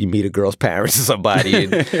know, you meet a girl's parents or somebody,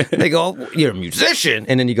 and they go, oh, "You're a musician,"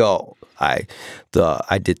 and then you go, "I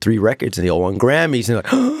did 3 records and they all won Grammys," and you're like,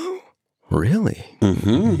 oh, really?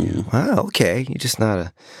 Mm-hmm. Wow, okay. You're just not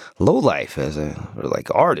a lowlife as a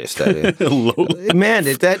artist. Man,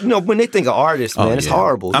 when they think of artist, man, it's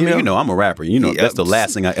horrible. I mean, you know, I'm a rapper. You know, that's the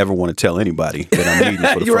last thing I ever want to tell anybody that I'm meeting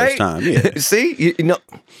for the first right? time. Yeah. See,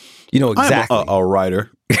 you know exactly. I'm a writer,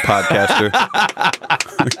 podcaster,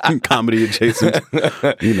 comedy adjacent.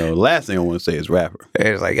 You know, last thing I want to say is rapper.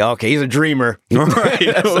 It's like, okay, he's a dreamer. Right.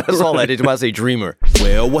 That's all I did. I say dreamer.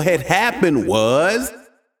 Well, what had happened was...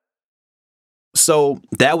 So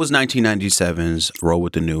that was 1997's Roll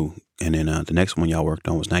with the New, and then the next one y'all worked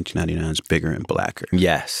on was 1999's Bigger and Blacker.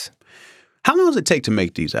 Yes. How long does it take to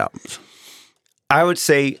make these albums? I would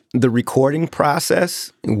say the recording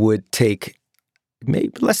process would take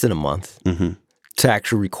maybe less than a month to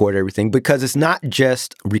actually record everything, because it's not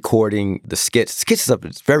just recording the skits. Skits stuff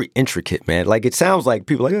is very intricate, man. Like, it sounds like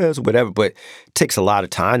people are like, it's whatever, but it takes a lot of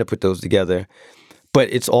time to put those together. But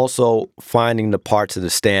it's also finding the parts of the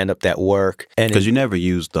stand-up that work. Because you never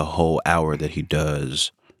use the whole hour that he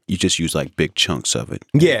does. You just use like big chunks of it.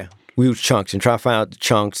 Yeah. We use chunks and try to find out the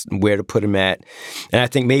chunks and where to put them at. And I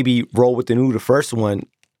think maybe Roll with the New, the first one,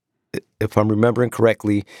 if I'm remembering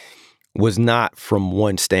correctly, was not from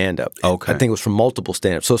one stand-up. Okay. I think it was from multiple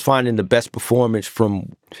stand-ups. So it's finding the best performance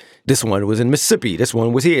from... This one was in Mississippi. This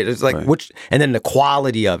one was here. It's like which, and then the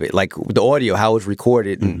quality of it, like the audio, how it was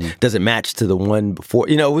recorded, and does it match to the one before?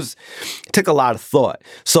 You know, it took a lot of thought.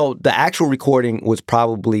 So the actual recording was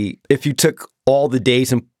probably, if you took all the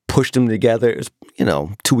days and pushed them together, it was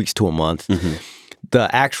 2 weeks to a month.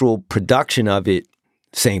 The actual production of it,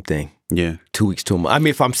 same thing. Yeah. 2 weeks to a month. I mean,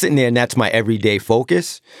 if I'm sitting there and that's my everyday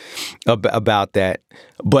focus about that.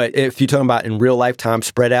 But if you're talking about in real lifetime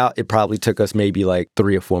spread out, it probably took us maybe like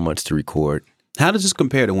 3 or 4 months to record. How does this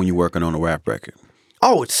compare to when you're working on a rap record?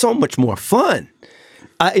 Oh, it's so much more fun.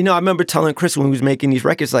 I remember telling Chris when he was making these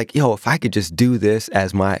records, like, yo, if I could just do this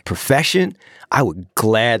as my profession, I would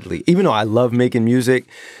gladly, even though I love making music,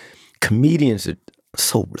 comedians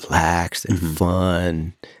so relaxed and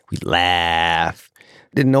fun. We laugh.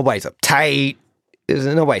 Then nobody's uptight.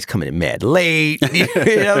 Nobody's coming in mad late. You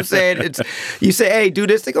know what I'm saying? You say, hey, do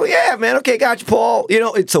this. They go, yeah, man. Okay, got you, Paul. You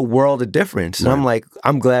know, it's a world of difference. And I'm like,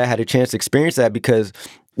 I'm glad I had a chance to experience that because,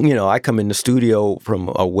 you know, I come in the studio from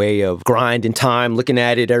a way of grinding time, looking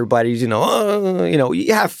at it. Everybody's, you know,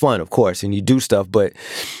 you have fun, of course, and you do stuff, but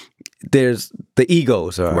there's the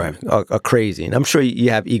egos are crazy. And I'm sure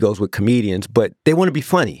you have egos with comedians, but they want to be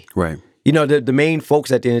funny. Right. You know, the main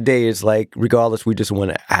folks at the end of the day is like, regardless, we just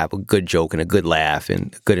want to have a good joke and a good laugh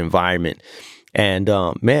and a good environment. And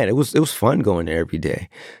man, it was fun going there every day,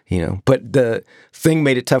 you know. But the thing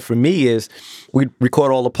made it tough for me is we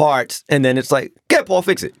record all the parts and then it's like, get Paul,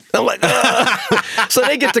 fix it. I'm like, so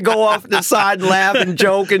they get to go off to the side and laugh and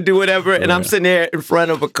joke and do whatever. And I'm sitting there in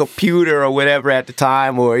front of a computer or whatever at the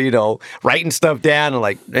time, or, you know, writing stuff down and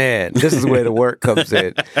like, man, this is where the work comes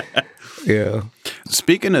in. Yeah.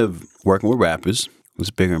 Speaking of working with rappers,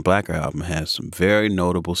 this Bigger and Blacker album has some very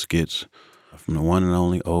notable skits from the one and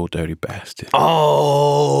only Old Dirty Bastard.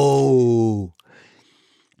 Oh,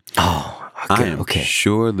 okay. I am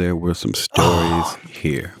sure there were some stories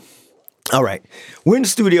here. All right. We're in the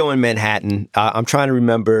studio in Manhattan. I'm trying to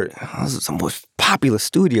remember. This is the most popular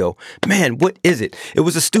studio. Man, what is it? It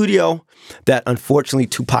was a studio that unfortunately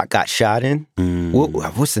Tupac got shot in.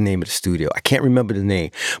 What's the name of the studio? I can't remember the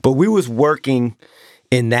name. But we was working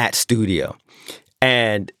in that studio.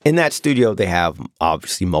 And in that studio, they have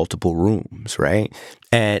obviously multiple rooms, right?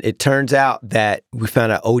 And it turns out that we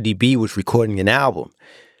found out ODB was recording an album.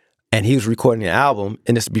 And he was recording an album,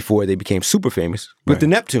 and this is before they became super famous, with the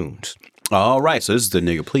Neptunes. All right, so this is the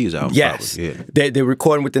Nigga Please album. Yes. Probably. Yeah. They're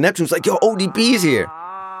recording with the Neptunes, like, yo, ODB's here.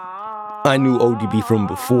 I knew ODB from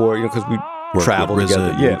before, you know, because we traveled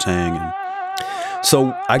together. Yeah. And...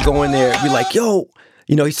 So I go in there, be like, yo,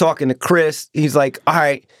 you know, he's talking to Chris. He's like, all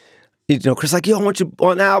right. You know, Chris like, yo, I want you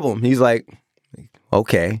on the album. He's like,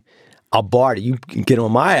 okay, I'll barter. You can get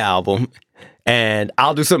on my album, and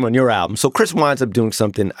I'll do something on your album. So Chris winds up doing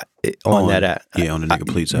something on that. On the Nigga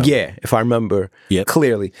Please album. Yeah, if I remember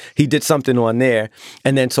clearly. He did something on there.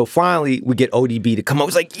 And then so finally we get ODB to come up.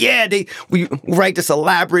 It's like, yeah, we write this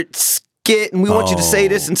elaborate skit, and we want you to say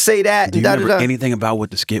this and say that. Do you remember anything about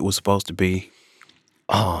what the skit was supposed to be?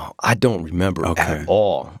 Oh, I don't remember at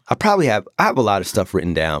all. I have a lot of stuff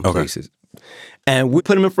written down places. And we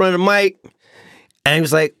put him in front of the mic, and he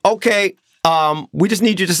was like, okay, we just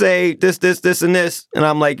need you to say this, and this. And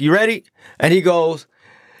I'm like, you ready? And he goes,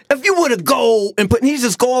 if you were to go and he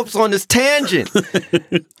just goes on this tangent.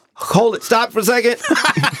 Hold it, stop for a second.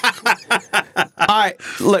 All right,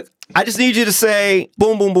 look, I just need you to say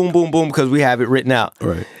boom, boom, boom, boom, boom, because we have it written out.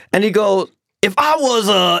 Right. And he goes, if I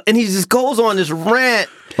was and he just goes on this rant.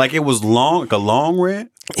 Like it was long, like a long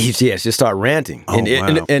rant? He just started ranting. Oh,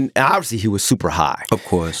 wow. And obviously he was super high. Of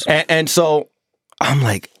course. And so I'm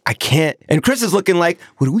like, I can't. And Chris is looking like,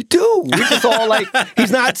 what do we do? We're just all like,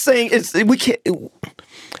 he's not saying, we can't.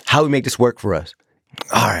 How do we make this work for us?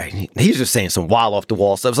 All right. He's just saying some wild off the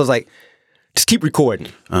wall stuff. So I was like, just keep recording.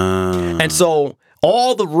 And so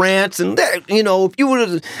all the rants and, you know, if you would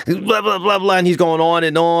have blah, blah, blah, blah, and he's going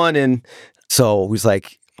on. And so he's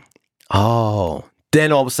like, oh.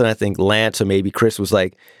 Then all of a sudden, I think Lance or maybe Chris was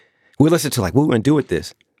like, we listened to like, what are we going to do with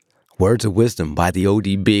this? Words of Wisdom by the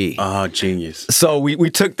ODB. Oh, genius. So we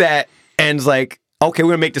took that and was like, okay,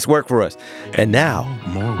 we're going to make this work for us. And now,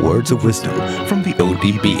 more Words of Wisdom from the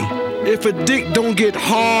ODB. If a dick don't get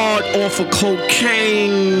hard off of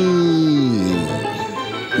cocaine,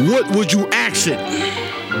 what would you ask it?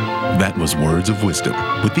 That was Words of Wisdom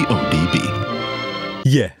with the ODB.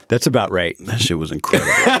 Yeah, that's about right. That shit was incredible.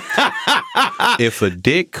 If a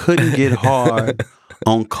dick couldn't get hard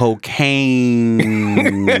on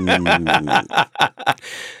cocaine,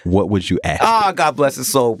 what would you ask? Ah, God bless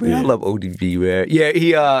his soul, man. I love ODB, man.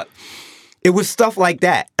 Yeah, it was stuff like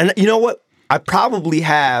that. And you know what? I probably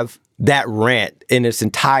have that rant in its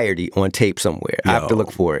entirety on tape somewhere. I have to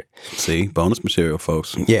look for it. See, bonus material,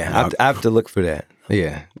 folks. Yeah, I have to look for that.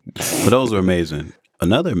 Yeah. But those are amazing.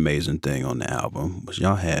 Another amazing thing on the album was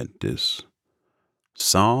y'all had this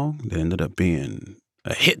song that ended up being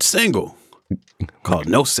a hit single called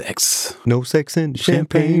No Sex. No Sex in the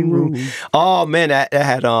Champagne Room. Oh, man, that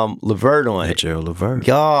had Levert on it. Gerald Levert.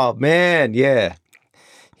 Oh, man, yeah.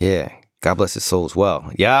 Yeah. God bless his soul as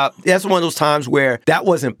well. Yeah, that's one of those times where that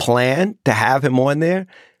wasn't planned to have him on there.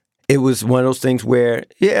 It was one of those things where,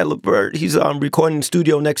 yeah, Levert, he's recording in the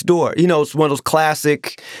studio next door. You know, it's one of those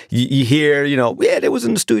classic, you hear, you know, yeah, they was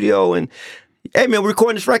in the studio and, hey, man, we're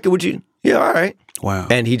recording this record. Would you? Yeah, all right. Wow.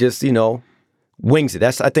 And he just, you know, wings it.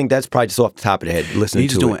 I think that's probably just off the top of the head listening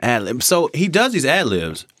He's to doing it. ad libs. So he does these ad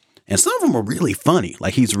libs. And some of them are really funny.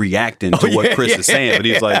 Like he's reacting to what Chris is saying, but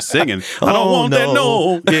he's like singing, I don't want that,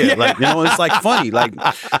 no. Yeah, like, you know, it's like funny. Like,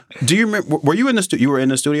 do you remember, were you in the studio? You were in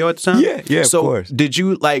the studio at the time? Yeah, so of course. Did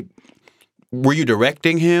you like, were you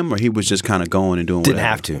directing him or he was just kind of going and doing Didn't whatever?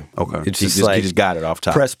 have to. Okay. It's he just like, he just got it off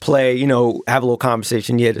top. Press play, you know, have a little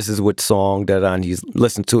conversation. Yeah, this is what song that on. He's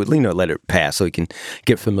listened to it, you know, let it pass so he can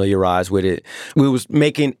get familiarized with it. We was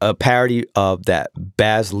making a parody of that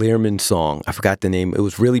Baz Luhrmann song. I forgot the name. It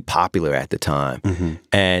was really popular at the time.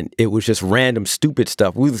 And it was just random, stupid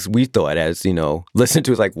stuff. We thought as, you know, listen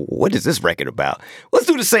to it, like, what is this record about? Let's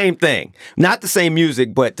do the same thing. Not the same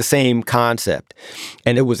music, but the same concept.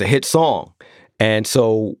 And it was a hit song. And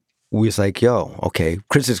so we was like, yo, okay,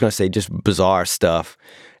 Chris is going to say just bizarre stuff.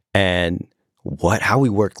 And how we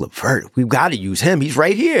work Levert? We've got to use him. He's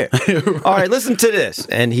right here. All right, listen to this.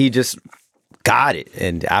 And he just got it.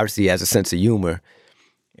 And obviously he has a sense of humor.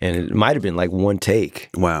 And it might have been like one take.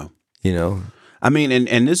 Wow. You know? I mean,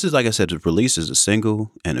 and this is, like I said, it releases a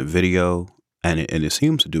single and a video, and it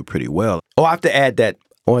seems to do pretty well. Oh, I have to add that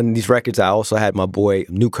on these records, I also had my boy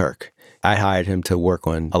Newkirk. I hired him to work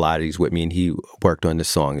on a lot of these with me, and he worked on this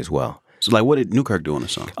song as well. So, like, what did Newkirk do on the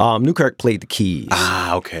song? Newkirk played the keys.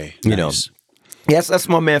 Ah, okay. You know. Yes, that's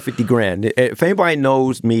my man, 50 Grand. If anybody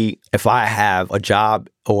knows me, if I have a job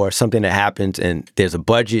or something that happens and there's a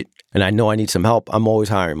budget and I know I need some help, I'm always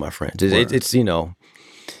hiring my friends. It's you know,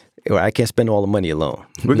 I can't spend all the money alone.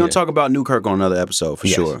 We're going to talk about Newkirk on another episode for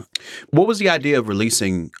sure. What was the idea of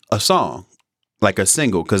releasing a song, like a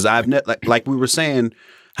single? Because I've like we were saying,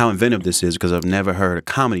 how inventive this is, because I've never heard a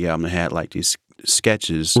comedy album that had like these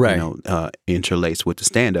sketches, right, you know, interlaced with the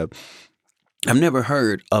stand-up. I've never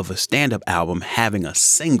heard of a stand-up album having a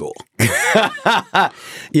single.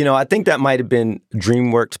 You know, I think that might have been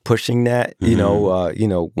DreamWorks pushing that, you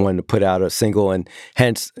know, wanting to put out a single, and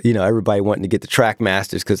hence, you know, everybody wanting to get the track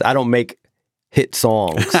masters, because I don't make hit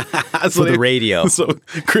songs for the radio. So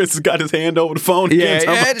Chris has got his hand over the phone.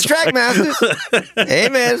 Yeah, the track masters. Hey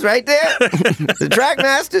man, it's right there. The track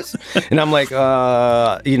masters. And I'm like,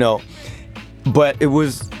 you know, but it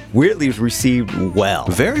was weirdly received well.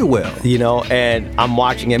 Very well. You know, and I'm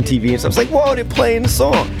watching MTV and stuff. It's like, whoa, they're playing the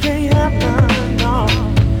song.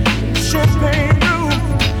 Champagne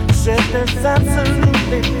room, said there's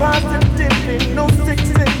absolutely positively no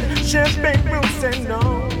fixing. Champagne room said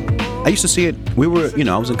no. I used to see it. We were, you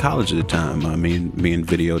know, I was in college at the time. I mean, me and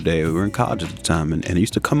Video Day, we were in college at the time, and it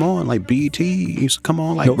used to come on like BET. It used to come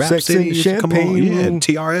on like No Rap Sex City. in It used to come on, Champagne yeah, Room.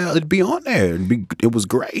 TRL. It'd be on there. It was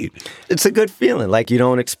great. It's a good feeling. Like, you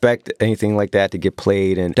don't expect anything like that to get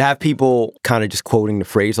played, and to have people kind of just quoting the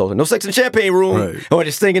phrase, also, no sex in champagne room, Right. or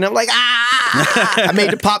just thinking, I'm like, I made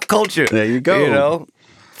the pop culture. There you go. You know,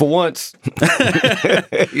 for once.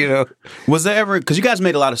 You know. Was there ever, because you guys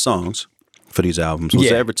made a lot of songs for these albums, was Yeah.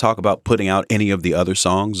 there ever talk about putting out any of the other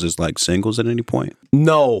songs as like singles at any point?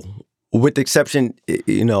 No, with the exception,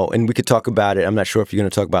 you know, and we could talk about it. I'm not sure if you're going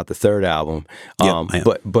to talk about the third album, Yeah, I am.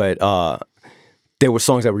 but there were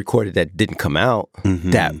songs I recorded that didn't come out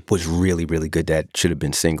Mm-hmm. that was really, really good that should have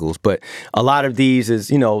been singles. But a lot of these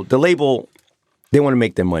is, you know, the label, they want to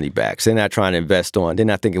make their money back. So they're not trying to invest on, they're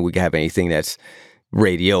not thinking we can have anything that's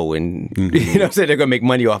radio and, you know what I'm saying, they're going to make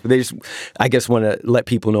money off. They just, I guess, want to let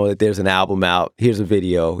people know that there's an album out. Here's a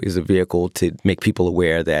video, here's a vehicle to make people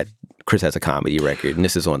aware that Chris has a comedy record, and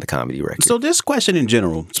this is on the comedy record. So this question in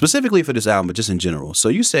general, specifically for this album, but just in general. So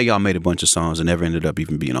you say y'all made a bunch of songs and never ended up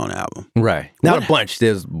even being on the album. Right. Not a bunch.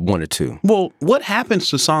 There's one or two. Well, what happens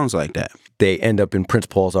to songs like that? They end up in Prince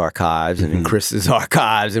Paul's archives and in Chris's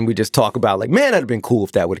archives, and we just talk about, like, man, that'd have been cool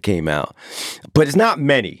if that would have came out. But it's not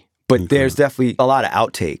many. But there's definitely a lot of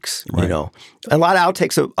outtakes, you know. A lot of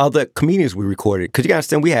outtakes of other comedians we recorded. Because you got to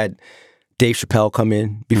understand, we had Dave Chappelle come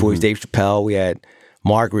in. Before he was Dave Chappelle, we had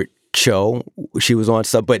Margaret Cho. She was on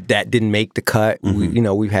stuff, but that didn't make the cut. We, you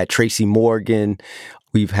know, we've had Tracy Morgan.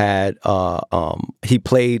 We've had, he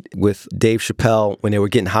played with Dave Chappelle when they were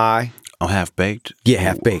getting high. Oh, Half Baked? Yeah,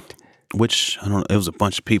 Half Baked. Which, I don't know, it was a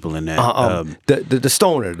bunch of people in that. The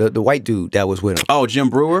stoner, the white dude that was with him. Oh, Jim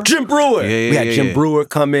Brewer? Jim Brewer. Yeah, We had Jim yeah. Brewer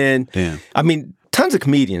come in. Yeah. I mean, tons of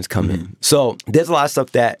comedians come in. So there's a lot of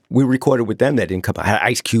stuff that we recorded with them that didn't come out. I had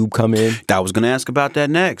Ice Cube come in. I was going to ask about that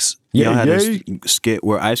next. Yeah, Y'all had yeah. a skit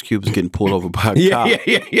where Ice Cube was getting pulled over by a cop.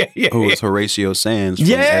 Yeah. Who was Horatio Sands from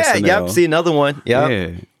Yeah, SNL. yep. See, another one. Yep.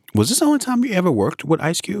 Yeah. Was this the only time you ever worked with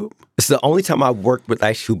Ice Cube? It's the only time I've worked with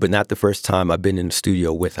Ice Cube, but not the first time I've been in the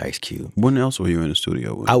studio with Ice Cube. When else were you in the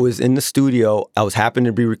studio with? I was in the studio. I was happened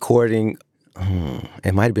to be recording.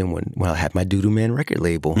 It might have been when I had my Doodoo Man record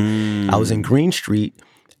label. I was in Green Street,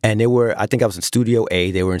 And I think I was in Studio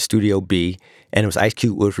A, they were in Studio B, and it was Ice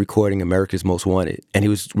Cube was recording America's Most Wanted, and he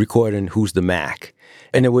was recording Who's the Mac.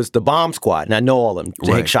 And it was the Bomb Squad, and I know all of them,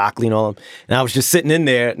 Hank Shockley and all of them. And I was just sitting in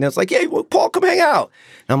there, and it was like, "Hey, well, Paul, come hang out."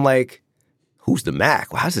 And I'm like, "Who's the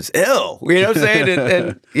Mac? Wow, this is ill." You know what I'm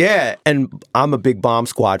saying? And I'm a big Bomb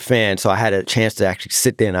Squad fan, so I had a chance to actually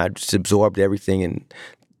sit there, and I just absorbed everything. And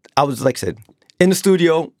I was, like I said, in the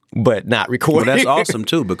studio, but not recording. Well, that's awesome,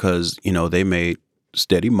 too, because, they made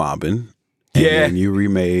Steady Mobbin'. And then you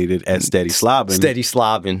remade it as Steady Slobbin'. Steady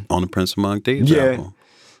Slobbin'. On the Prince Among Thieves album.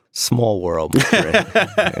 Small world.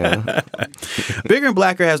 Yeah. Bigger and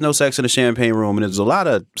Blacker has no sex in the Champagne Room, and there's a lot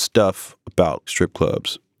of stuff about strip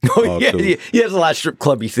clubs. Oh, yeah, there's a lot of strip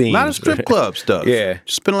clubby themes. A lot of strip club stuff. Yeah. You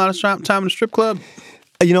spend a lot of time in the strip club?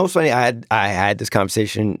 You know what's funny? I had this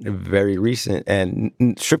conversation very recent, and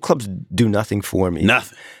strip clubs do nothing for me.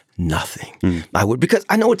 Nothing. I would, because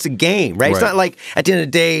I know it's a game, right? It's not like at the end of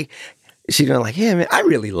the day, she's gonna like, "Yeah, man, I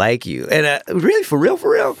really like you," and really, for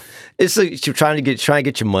real. It's like she's trying to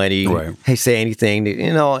get your money. Right. Hey, say anything,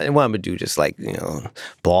 and what I'm gonna do, just like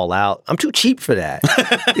ball out. I'm too cheap for that,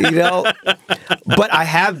 But I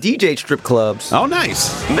have DJ strip clubs. Oh,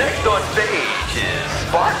 nice. Next on stage is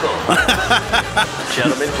Sparkle.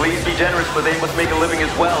 Gentlemen, please be generous, for they must make a living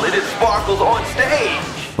as well. It is Sparkles on stage.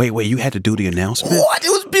 Wait, you had to do the announcement? What? It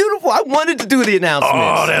was beautiful. I wanted to do the announcement.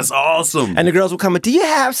 Oh, that's awesome. And the girls would come and, "Do you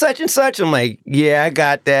have such and such?" I'm like, "Yeah, I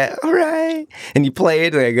got that." All right. And you play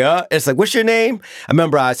it, and they go, it's like, "What's your name?" I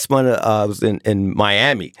remember I was in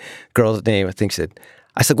Miami. Girl's name, I think,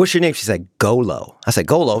 I said, "What's your name?" She said, "Golo." I said,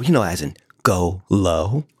 "Golo?" As in go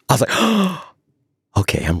low. I was like, "Oh,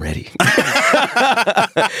 okay, I'm ready."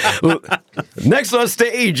 Next on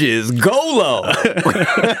stage is Golo.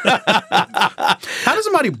 How does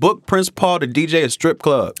somebody book Prince Paul to DJ a strip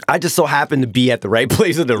club? I just so happened to be at the right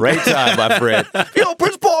place at the right time, my friend. "Yo,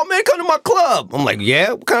 Prince Paul, man, come to my club." I'm like,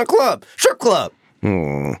 "Yeah, what kind of club?" "Strip club."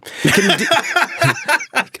 Can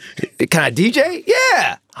I DJ?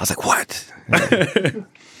 Yeah. I was like, "What?"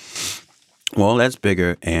 Well, that's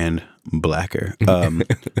Bigger and Blacker.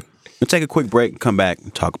 We'll take a quick break and come back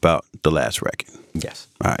and talk about the last record. Yes.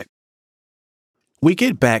 All right. We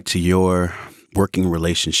get back to your working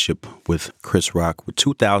relationship with Chris Rock with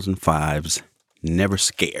 2005's Never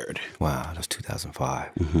Scared. Wow, that's 2005.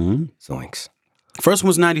 Mm-hmm. Zoinks. First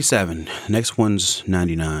one's 97. The next one's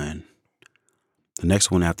 99. The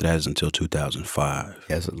next one after that is until 2005.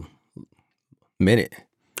 That's a minute.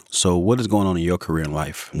 So what is going on in your career and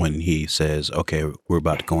life when he says, "Okay, we're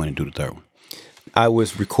about to go in and do the third one"? I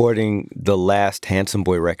was recording the last Handsome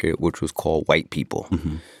Boy record, which was called White People,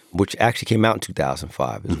 which actually came out in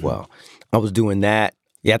 2005 as well. I was doing that.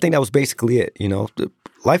 Yeah, I think that was basically it.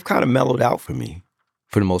 Life kind of mellowed out for me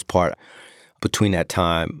for the most part. Between that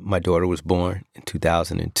time, my daughter was born in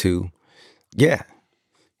 2002. Yeah,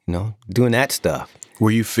 doing that stuff.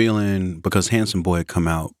 Were you feeling, because Handsome Boy had come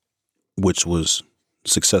out, which was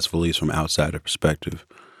successful, at least from outsider perspective,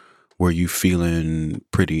 were you feeling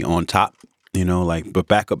pretty on top? But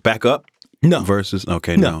back up? No. Versus,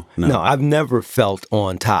 okay, no. I've never felt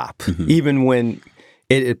on top. Even when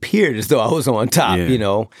it appeared as though I was on top,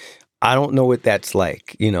 I don't know what that's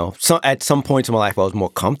like, at some points in my life I was more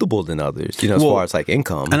comfortable than others, as far as like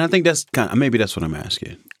income. And I think that's maybe that's what I'm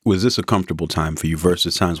asking. Was this a comfortable time for you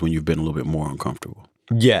versus times when you've been a little bit more uncomfortable?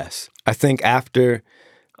 Yes. I think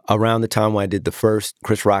around the time when I did the first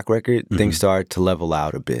Chris Rock record, things started to level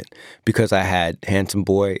out a bit because I had Handsome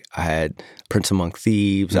Boy, I had Prince Among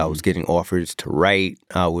Thieves, I was getting offers to write,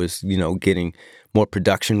 I was, getting more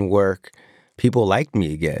production work. People liked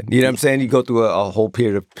me again. You know what I'm saying? You go through a whole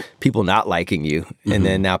period of people not liking you, and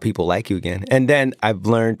then now people like you again. And then I've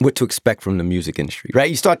learned what to expect from the music industry, right?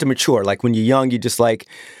 You start to mature. Like when you're young, you're just like,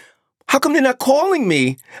 how come they're not calling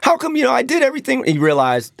me? How come, I did everything? And you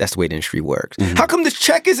realize that's the way the industry works. How come this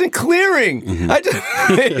check isn't clearing? I just,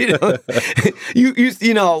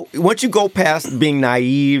 once you go past being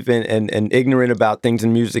naive and ignorant about things in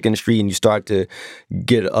the music industry and you start to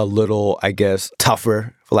get a little, I guess,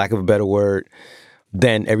 tougher, for lack of a better word,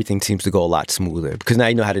 then everything seems to go a lot smoother because now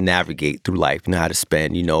you know how to navigate through life. You know how to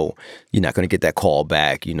spend, you're not going to get that call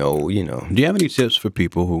back, Do you have any tips for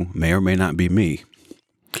people who may or may not be me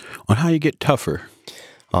on how you get tougher?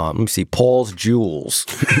 Let me see. Paul's Jewels.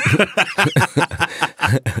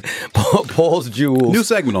 Paul's Jewels. New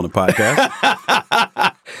segment on the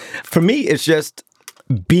podcast. For me, it's just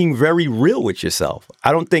being very real with yourself.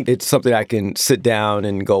 I don't think it's something I can sit down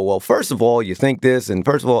and go, well, first of all, you think this, and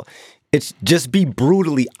first of all, it's just be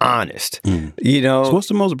brutally honest. So what's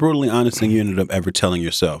the most brutally honest thing you ended up ever telling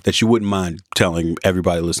yourself that you wouldn't mind telling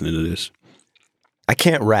everybody listening to this? I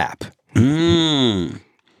can't rap.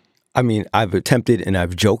 I mean, I've attempted and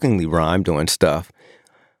I've jokingly rhymed on stuff.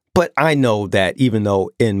 But I know that even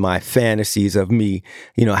though in my fantasies of me,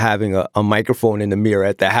 having a microphone in the mirror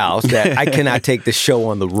at the house, that I cannot take the show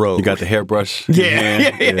on the road. You got the hairbrush?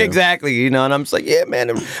 Yeah, exactly. And I'm just like, yeah, man,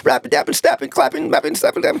 I'm rapping, dapping, stepping, clapping, rapping,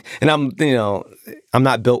 stepping, dapping. And I'm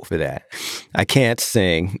not built for that. I can't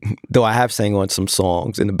sing, though I have sang on some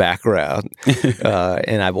songs in the background,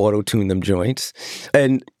 and I've auto-tuned them joints.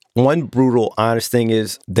 And one brutal, honest thing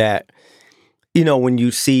is that, when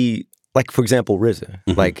you see, like, for example, RZA,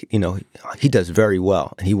 like, he does very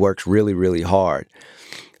well and he works really, really hard.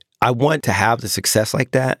 I want to have the success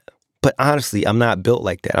like that, but honestly, I'm not built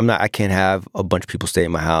like that. I can't have a bunch of people stay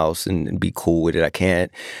in my house and be cool with it. I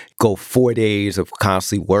can't go 4 days of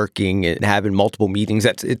constantly working and having multiple meetings.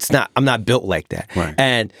 I'm not built like that. Right.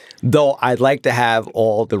 And though I'd like to have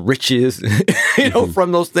all the riches,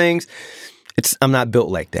 from those things, I'm not built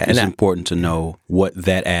like that. It's important to know what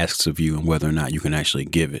that asks of you and whether or not you can actually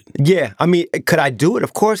give it. Yeah. I mean, could I do it?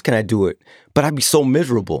 Of course can I do it. But I'd be so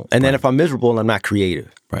miserable. And then if I'm miserable, I'm not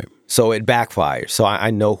creative. Right. So it backfires. So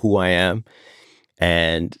I know who I am,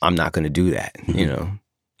 and I'm not going to do that,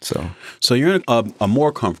 So you're in a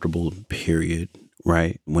more comfortable period,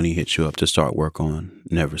 right, when he hit you up to start work on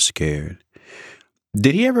Never Scared.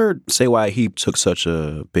 Did he ever say why he took such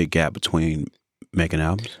a big gap between making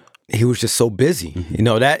albums? He was just so busy.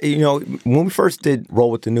 When we first did Roll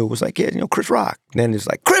With The New, it was like, Chris Rock. Then it's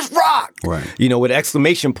like, Chris Rock! Right. With an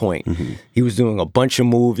exclamation point. He was doing a bunch of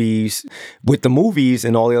movies. With the movies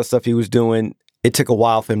and all the other stuff he was doing, it took a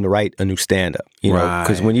while for him to write a new stand-up,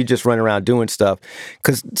 because when you just run around doing stuff,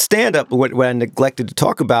 because stand-up, what I neglected to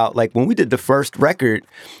talk about, like when we did the first record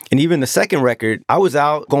and even the second record, I was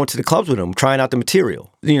out going to the clubs with him, trying out the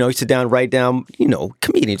material. You sit down, write down,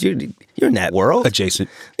 comedians, you're in that world. Adjacent.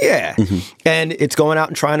 Yeah. And it's going out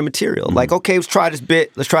and trying the material. Like, okay, let's try this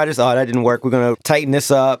bit. Let's try this. Oh, that didn't work. We're going to tighten this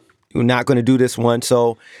up. We're not going to do this one.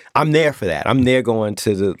 So I'm there for that. I'm there going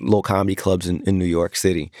to the little comedy clubs in New York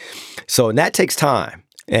City. So, and that takes time.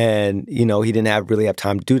 And, he didn't really have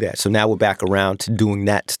time to do that. So now we're back around to doing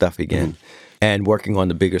that stuff again and working on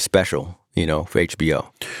the bigger special, for HBO.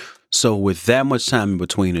 So with that much time in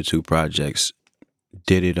between the two projects,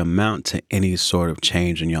 did it amount to any sort of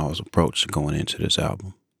change in y'all's approach going into this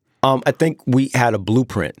album? I think we had a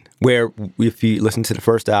blueprint where if you listen to the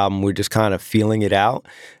first album, we're just kind of feeling it out.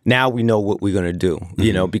 Now we know what we're going to do,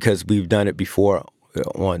 because we've done it before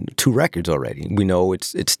on 2 records already. We know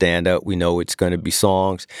it's stand-up, we know it's going to be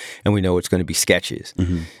songs, and we know it's going to be sketches.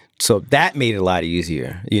 So that made it a lot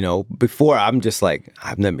easier. Before I'm just like,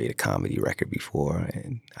 I've never made a comedy record before,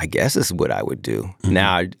 and I guess this is what I would do.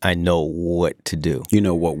 Now I know what to do. You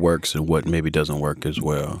know what works and what maybe doesn't work as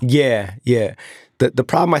well. Yeah. The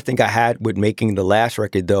problem I think I had with making the last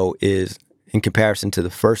record, though, is in comparison to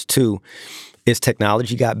the first 2, is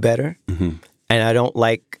technology got better. And I don't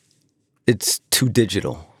like it's too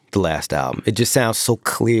digital, the last album. It just sounds so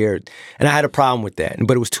clear. And I had a problem with that.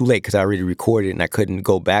 But it was too late because I already recorded it and I couldn't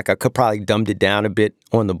go back. I could probably dumbed it down a bit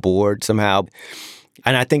on the board somehow.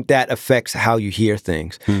 And I think that affects how you hear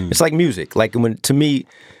things. It's like music. Like when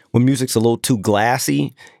music's a little too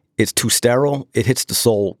glassy, it's too sterile, it hits the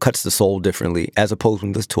soul, cuts the soul differently, as opposed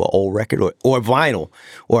when you listen to an old record or vinyl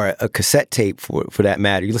or a cassette tape for that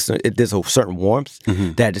matter. You listen, there's a certain warmth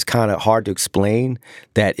that is kind of hard to explain,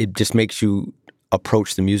 that it just makes you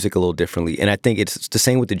approach the music a little differently. And I think it's the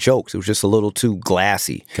same with the jokes. It was just a little too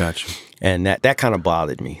glassy. Gotcha. And that kind of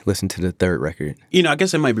bothered me, listen to the third record. I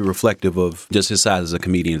guess it might be reflective of just his size as a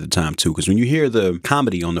comedian at the time, too. Because when you hear the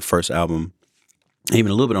comedy on the first album,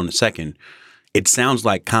 even a little bit on the second, it sounds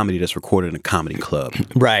like comedy that's recorded in a comedy club.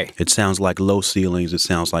 Right. It sounds like low ceilings. It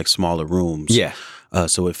sounds like smaller rooms. Yeah.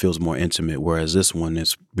 So it feels more intimate, whereas this one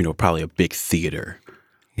is, probably a big theater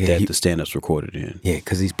that the stand-up's recorded in. Yeah,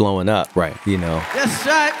 because he's blowing up. Right. That's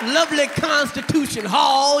right. Lovely Constitution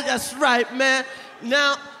Hall. That's right, man.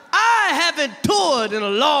 Now, I haven't toured in a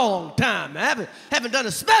long time. I haven't done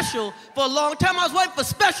a special for a long time. I was waiting for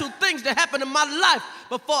special things to happen in my life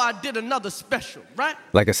before I did another special, right?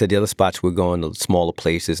 Like I said, the other spots we're going to smaller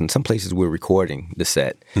places, and some places we're recording the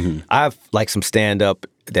set. I have like some stand-up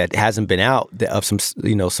that hasn't been out of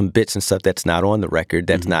some bits and stuff that's not on the record,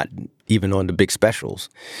 that's not even on the big specials,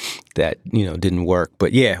 that didn't work.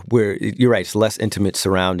 But yeah, you're right. It's less intimate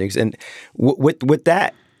surroundings, and with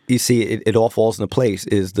that. You see, it all falls into place.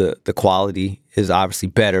 Is the quality is obviously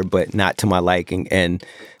better, but not to my liking, and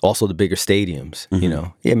also the bigger stadiums.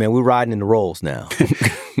 Yeah, man, we're riding in the rolls now.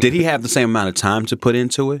 Did he have the same amount of time to put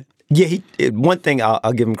into it? Yeah, one thing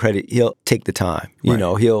I'll give him credit. He'll take the time.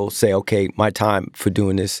 Right. He'll say, okay, my time for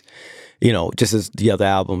doing this just as the other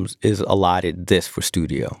albums is allotted this for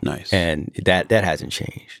studio. Nice. And that hasn't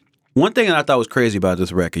changed. One thing that I thought was crazy about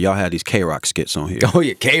this record, y'all had these K-Rock skits on here. Oh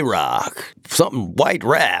yeah, K-Rock, something white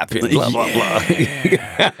rap, and blah blah blah.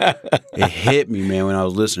 It hit me, man, when I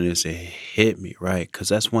was listening to this. It hit me, right? Because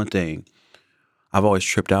that's one thing I've always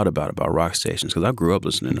tripped out about rock stations. Because I grew up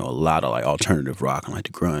listening to a lot of like alternative rock and like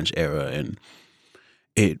the grunge era, and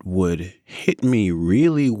it would hit me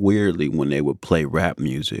really weirdly when they would play rap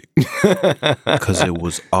music because it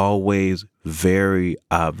was always very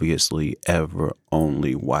obviously ever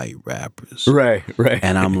only white rappers. Right.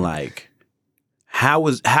 And I'm like, how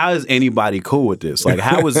is anybody cool with this? Like,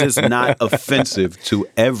 how is this not offensive to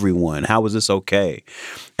everyone? How is this okay?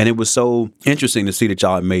 And it was so interesting to see that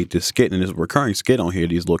y'all had made this skit, and this recurring skit on here,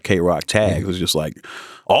 these little K-Rock tags. It was just like,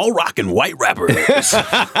 all rockin' white rappers.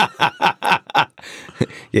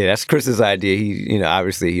 Yeah, that's Chris's idea. He,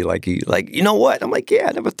 obviously he you know what? I'm like, yeah,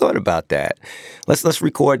 I never thought about that. Let's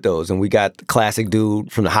record those. And we got the classic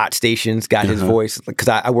dude from the hot stations, got his voice, because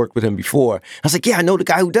I worked with him before. I was like, yeah, I know the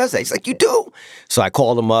guy who does that. He's like, you do? So I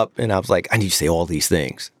called him up and I was like, I need you to say all these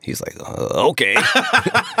things. He's like, okay.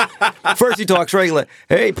 First he talks regular.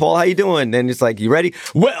 Hey, Paul, how you doing? Then it's like, you ready?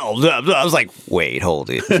 Well, I was like, wait, hold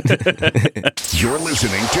it. You're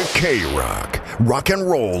listening to K-Rock, rock and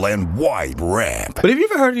roll and white rap. But have you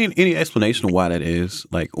ever heard any explanation of why that is?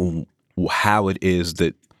 Like, how it is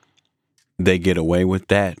that they get away with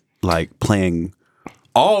that? Like, playing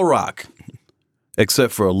all rock,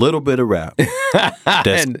 except for a little bit of rap.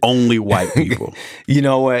 That's only white people. You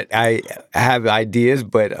know what? I have ideas,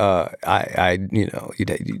 but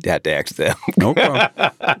you'd have to ask them. No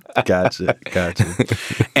problem. Gotcha.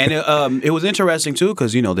 And it was interesting too,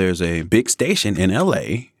 because there's a big station in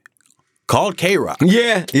LA called K-Rock.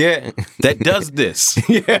 Yeah. That does this.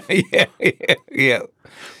 Yeah.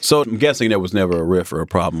 So I'm guessing there was never a riff or a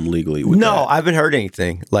problem legally with that. No, I haven't heard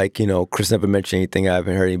anything. Like, Chris never mentioned anything. I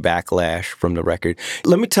haven't heard any backlash from the record.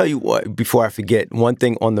 Let me tell you what, before I forget, one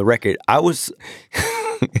thing on the record. I was...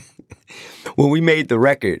 When we made the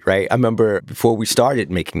record, right, I remember before we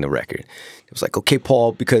started making the record, it was like, okay,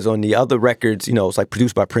 Paul, because on the other records, it's like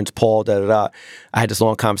produced by Prince Paul, I had this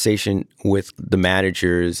long conversation with the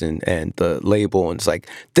managers and the label, and it's like,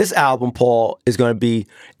 this album, Paul, is going to be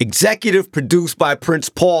executive produced by Prince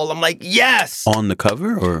Paul. I'm like, yes! On the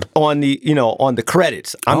cover or? On the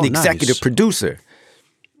credits. I'm the executive nice. Producer.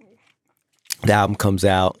 The album comes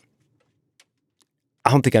out. I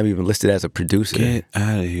don't think I'm even listed as a producer. Get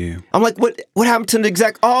out of here. I'm like, what happened to the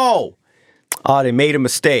exec? Oh, they made a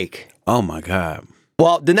mistake. Oh, my God.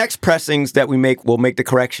 Well, the next pressings that we make will make the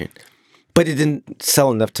correction. But it didn't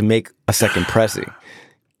sell enough to make a second pressing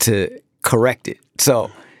to correct it. So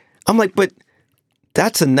I'm like, but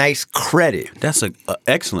that's a nice credit. That's an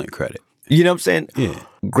excellent credit. You know what I'm saying? Yeah.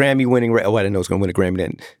 Grammy-winning, I didn't know it was going to win a Grammy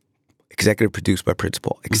then. Executive produced by Prince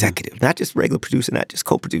Paul. Executive. Not just regular producer, not just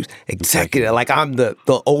co-produced. Executive. Like I'm the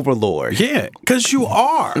overlord. Yeah, because you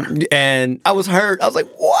are. And I was hurt. I was like,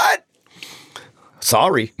 what?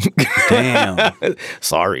 Sorry. Damn.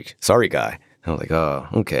 Sorry, guy. I was like, oh,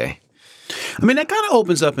 okay. I mean, that kind of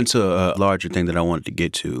opens up into a larger thing that I wanted to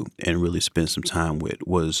get to and really spend some time with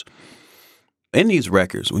was in these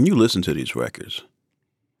records, when you listen to these records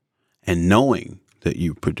and knowing that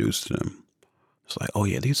you produced them, it's like, oh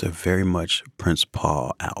yeah, these are very much Prince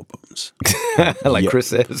Paul albums. Like Chris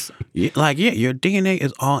says. Yeah, your DNA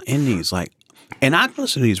is all in these. Like, and I've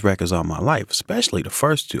listened to these records all my life, especially the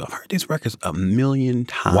first two. I've heard these records a million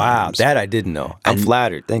times. Wow, that I didn't know. I'm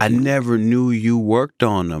flattered. Thank you. I never knew you worked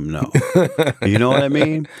on them, no. You know what I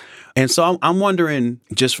mean? And so I'm wondering,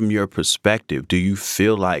 just from your perspective, do you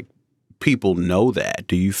feel like people know that?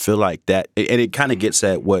 Do you feel like that? And it kind of gets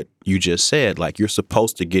at what you just said, like you're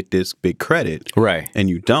supposed to get this big credit. Right. And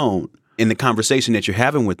you don't. In the conversation that you're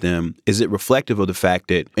having with them, is it reflective of the fact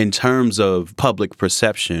that in terms of public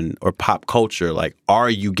perception or pop culture, like,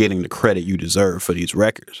 are you getting the credit you deserve for these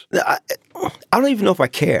records? I don't even know if I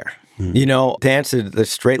care. To answer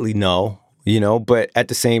this straightly, no. But at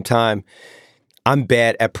the same time, I'm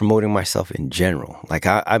bad at promoting myself in general. Like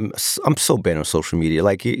I'm so bad on social media.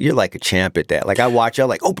 Like you're like a champ at that. Like I watch you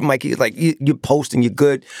like open mic. Like you're posting. You're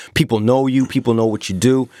good. People know you. People know what you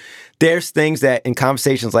do. There's things that in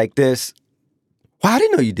conversations like this, well, I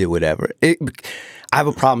didn't know you did whatever. I have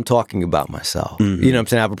a problem talking about myself. You know what I'm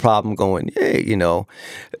saying? I have a problem going, hey,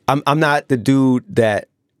 I'm not the dude that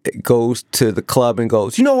goes to the club and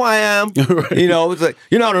goes, you know who I am? Right. You know, it's like,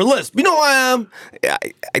 you're not on the list. You know who I am?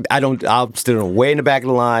 I'll still way in the back of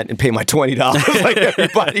the line and pay my $20 like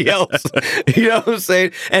everybody else. You know what I'm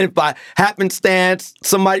saying? And if by happenstance,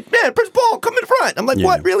 somebody, man, Prince Paul, come in front. I'm like,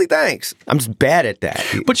 what? Really? Thanks. I'm just bad at that.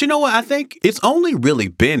 But you know what? I think it's only really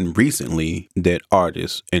been recently that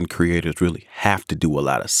artists and creators really have to do a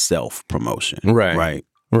lot of self-promotion. Right.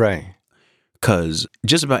 Because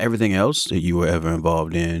just about everything else that you were ever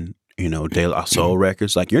involved in, you know, De La Soul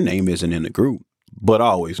Records, like your name isn't in the group, but I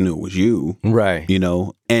always knew it was you. Right. You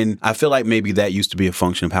know, and I feel like maybe that used to be a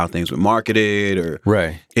function of how things were marketed or.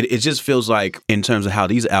 Right. It just feels like in terms of how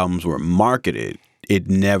these albums were marketed, it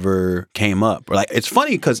never came up. Or like, it's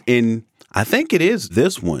funny because I think it is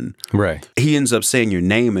this one. Right. He ends up saying your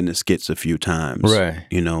name in the skits a few times. Right.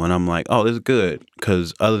 You know, and I'm like, oh, this is good.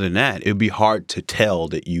 Because other than that, it would be hard to tell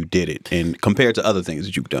that you did it and compared to other things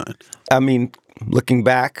that you've done. I mean, looking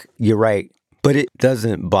back, you're right. But it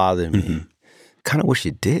doesn't bother me. Mm-hmm. Kind of wish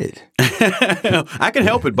it did. I can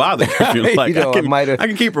help it bother you. If you're like, you know, I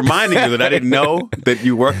can keep reminding you that I didn't know that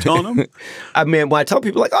you worked on them. I mean, when I tell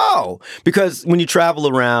people like, oh, because when you travel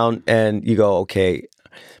around and you go, okay,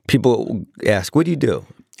 people ask, what do you do?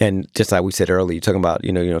 And just like we said earlier, you're talking about,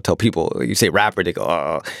 you know, tell people, you say rapper, they go,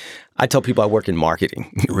 oh. I tell people I work in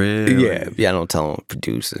marketing. Really? Yeah, I don't tell them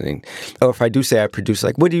produce. Or if I do say I produce,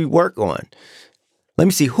 like, what do you work on? Let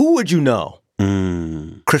me see, who would you know?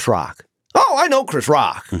 Chris Rock. Oh, I know Chris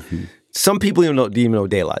Rock. Mm-hmm. Some people even know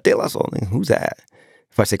De La Soul. Who's that?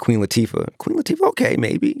 If I say Queen Latifah, okay,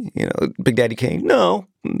 maybe. You know, Big Daddy Kane, no.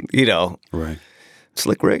 You know. Right.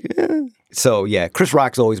 Slick Rick, yeah. So, yeah, Chris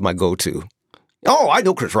Rock's always my go-to. Oh, I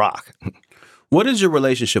know Chris Rock. What is your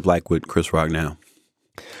relationship like with Chris Rock now?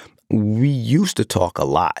 We used to talk a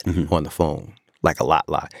lot on the phone, like a lot.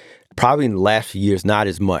 Probably in the last few years, not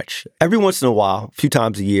as much. Every once in a while, a few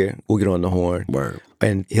times a year, we'll get on the horn. Word.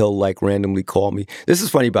 And he'll like randomly call me. This is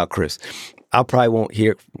funny about Chris. I probably won't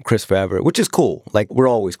hear Chris forever, which is cool. Like, we're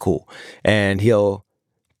always cool. And he'll,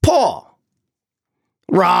 Paul.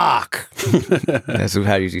 Rock. That's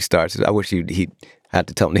how it usually starts. I wish he had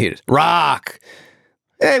to tell me to hear this. Rock.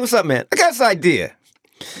 Hey, what's up, man? I got this idea.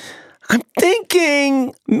 I'm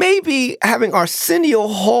thinking maybe having Arsenio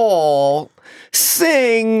Hall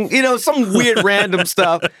sing, you know, some weird random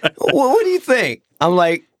stuff. What do you think? I'm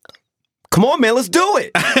like, come on, man, let's do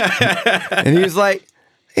it. And he was like,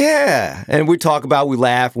 yeah. And we talk about, we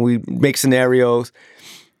laugh, and we make scenarios.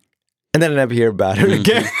 And then I never hear about it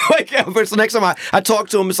again. So next time I talk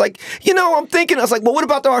to him, it's like, you know, I'm thinking. I was like, well, what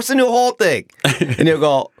about the Arsenio Hall thing? And he'll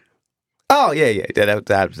go, oh, yeah, that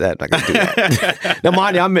I'm not going to do that. Now,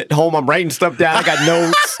 mind you, I'm at home, I'm writing stuff down, I got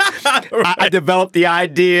notes. Right. I developed the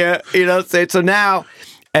idea, you know what I'm saying? So now,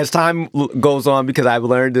 as time goes on, because I've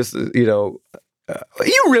learned this, you know,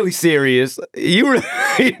 you're really serious. You know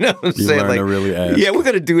what I'm saying? Learn to really ask. Yeah, we're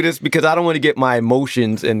going to do this because I don't want to get my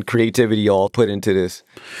emotions and creativity all put into this.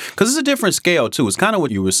 Because it's a different scale, too. It's kind of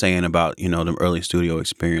what you were saying about, you know, the early studio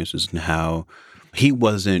experiences and how he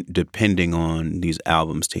wasn't depending on these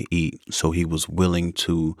albums to eat. So he was willing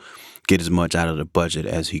to get as much out of the budget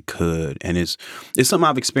as he could. And it's something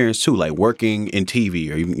I've experienced, too, like working in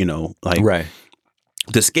TV or, you know, like... Right.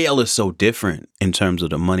 The scale is so different in terms of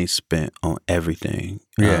the money spent on everything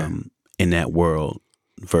in that world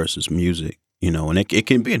versus music, you know, and it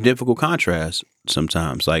can be a difficult contrast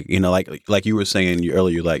sometimes. Like, you know, like you were saying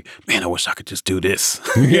earlier, like, man, I wish I could just do this.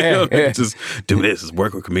 Just do this, just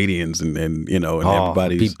work with comedians and you know, and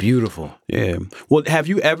everybody's... be beautiful. Yeah. Well, have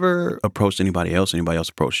you ever approached anybody else? Anybody else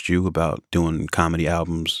approached you about doing comedy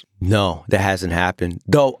albums? No, that hasn't happened.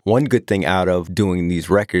 Though, one good thing out of doing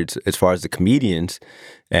these records, as far as the comedians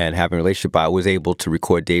and having a relationship, I was able to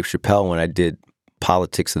record Dave Chappelle when I did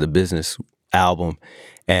Politics of the Business album.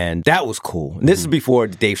 And that was cool. And this is before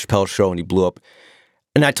the Dave Chappelle show and he blew up.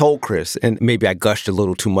 And I told Chris, and maybe I gushed a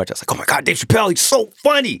little too much. I was like, oh my God, Dave Chappelle, he's so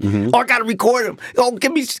funny. Oh, I got to record him. Oh,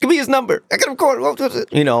 give me his number. I got to record him.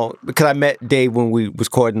 You know, because I met Dave when we was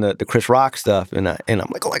recording the Chris Rock stuff. And I'm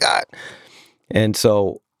like, oh my God. And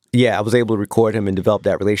so... yeah, I was able to record him and develop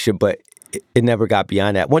that relationship, but it never got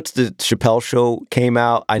beyond that. Once the Chappelle show came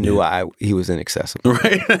out, I knew he was inaccessible.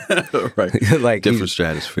 Right. Like different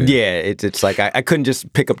stratosphere. Yeah, it's like I couldn't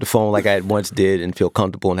just pick up the phone like I once did and feel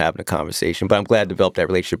comfortable in having a conversation. But I'm glad I developed that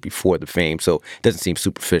relationship before the fame, so it doesn't seem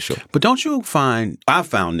superficial. But don't you find, I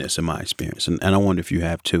found this in my experience, and I wonder if you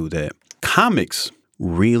have too, that comics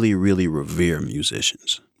really, really revere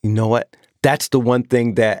musicians. You know what? That's the one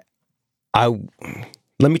thing that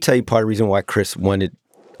let me tell you part of the reason why Chris wanted,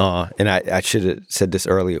 and I should have said this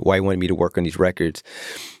earlier, why he wanted me to work on these records.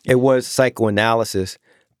 It was psychoanalysis,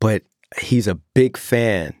 but he's a big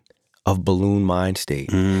fan of Balloon Mind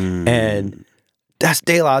State. And that's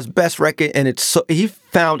De La's best record, and he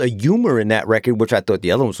found a humor in that record, which I thought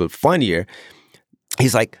the other ones were funnier.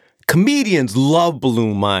 He's like, comedians love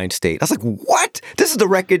Balloon Mind State. I was like, what? This is the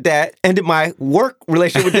record that ended my work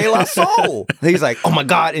relationship with De La Soul. He's like, oh my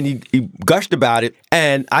God, and he gushed about it,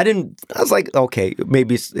 and I was like, okay,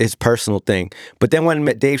 maybe it's his personal thing. But then when I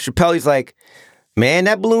met Dave Chappelle, he's like, man,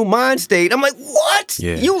 that Balloon Mind State. I'm like, what?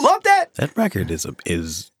 Yeah. You love that? That record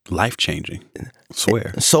is life-changing. I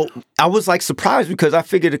swear. So I was like surprised because I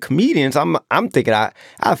figured the comedians, I'm thinking I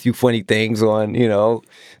have a few funny things on,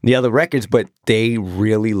 the other records, but they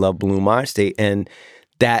really love Balloon Mind State. And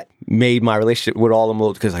that made my relationship with all of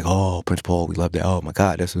them because like, oh, Prince Paul, we love that. Oh my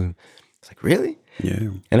God. It's like, really? Yeah.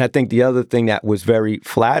 And I think the other thing that was very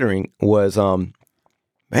flattering was,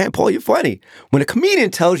 man, Paul, you're funny. When a comedian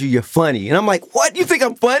tells you you're funny, and I'm like, what? You think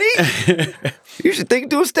I'm funny? You should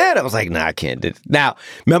do a stand-up. I was like, nah, I can't do it. Now,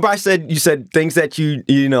 remember you said things that you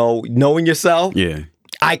knowing yourself? Yeah.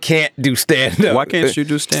 I can't do stand-up. Why can't you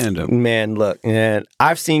do stand-up? Man, look, man,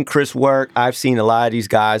 I've seen Chris work. I've seen a lot of these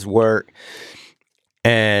guys work.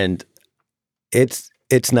 And it's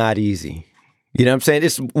not easy. You know what I'm saying?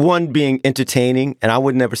 It's one, being entertaining, and I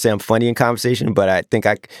would never say I'm funny in conversation, but I think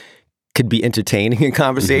I could be entertaining in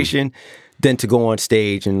conversation than to go on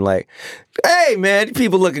stage and like, hey man,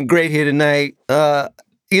 people looking great here tonight.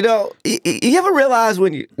 You ever realize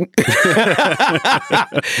when you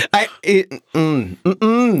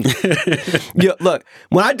look,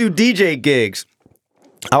 when I do DJ gigs,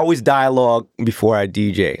 I always dialogue before I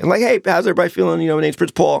DJ. I'm like, hey, how's everybody feeling? My name's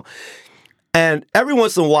Prince Paul. And every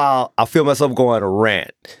once in a while, I feel myself going on a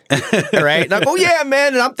rant, right? And I go, yeah,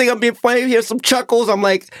 man. And I'm thinking I'm being funny. Hear some chuckles. I'm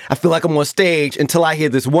like, I feel like I'm on stage until I hear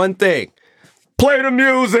this one thing. Play the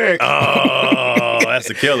music. Oh, that's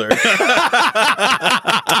a killer. Then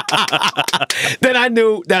I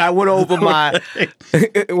knew that I went over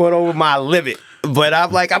my limit. But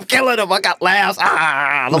I'm like, I'm killing them. I got laughs.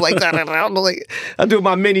 I'm like, I do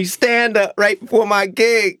my mini stand-up right before my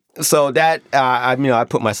gig. So that, I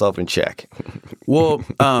put myself in check. Well,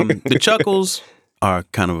 the chuckles are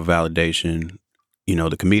kind of a validation.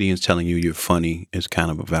 The comedians telling you you're funny is kind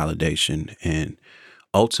of a validation. And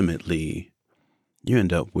ultimately, you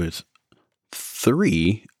end up with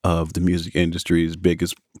 3 of the music industry's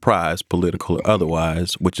biggest prize, political or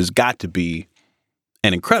otherwise, which has got to be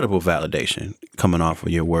an incredible validation coming off of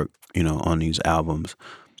your work, on these albums.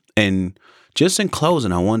 And just in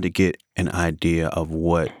closing, I wanted to get an idea of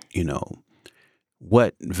what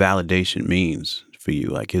validation means for you.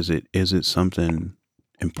 Like, is it something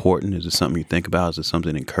important? Is it something you think about? Is it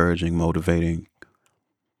something encouraging, motivating?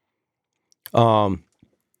 No.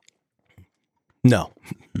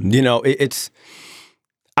 It's,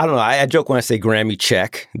 I don't know. I joke when I say Grammy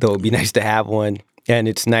check, though it'd be nice to have one. And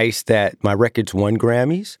it's nice that my record's won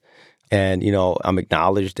Grammys. And, I'm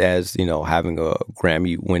acknowledged as, having a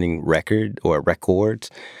Grammy-winning record or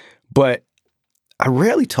records. But I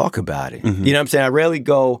rarely talk about it. Mm-hmm. You know what I'm saying? I rarely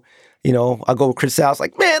go, I go with Chris House,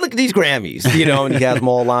 like, man, look at these Grammys. And he has them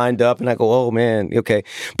all lined up. And I go, oh, man, okay.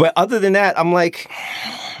 But other than that, I'm like,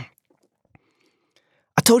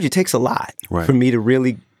 I told you it takes a lot for me to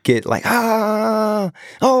really get like, oh,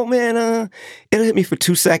 man, it'll hit me for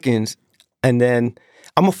 2 seconds. And then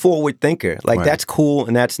I'm a forward thinker. Like, that's cool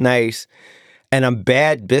and that's nice. And I'm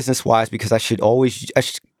bad business-wise because I should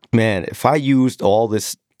man, if I used all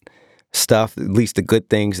this stuff, at least the good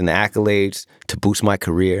things and the accolades to boost my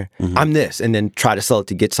career, I'm this, and then try to sell it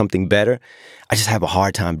to get something better, I just have a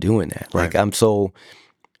hard time doing that. Like, I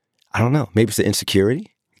don't know, maybe it's the insecurity.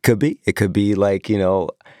 It could be. It could be like,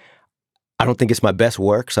 I don't think it's my best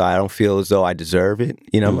work, so I don't feel as though I deserve it.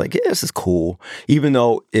 I'm like, yeah, this is cool. Even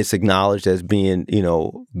though it's acknowledged as being,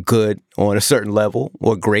 good on a certain level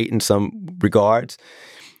or great in some regards.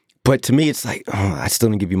 But to me, it's like, I still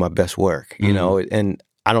didn't give you my best work, and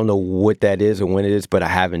I don't know what that is or when it is, but I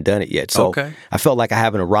haven't done it yet. So I felt like I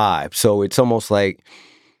haven't arrived. So it's almost like,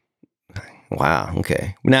 wow,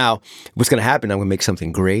 okay. Now, what's going to happen, I'm going to make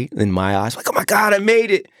something great in my eyes. Like, oh my God, I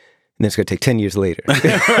made it. And it's going to take 10 years later.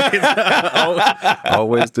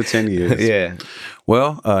 Always the 10 years. Yeah.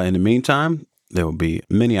 Well, in the meantime, there will be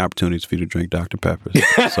many opportunities for you to drink Dr. Peppers.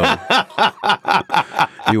 So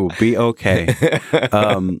you will be okay.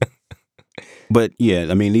 But yeah,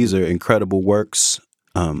 these are incredible works.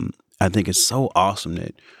 I think it's so awesome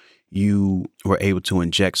that you were able to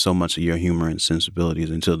inject so much of your humor and sensibilities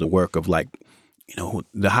into the work of, like,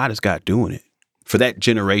 the hottest guy doing it for that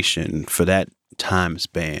generation, for that time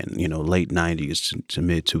span, late 90s to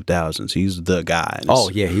mid 2000s. He's the guy. Oh,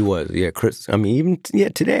 yeah, he was. Yeah, Chris. I mean, even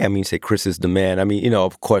today, say Chris is the man. I mean,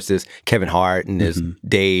 of course, there's Kevin Hart and there's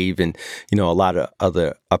Dave and, a lot of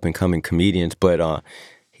other up-and-coming comedians. But,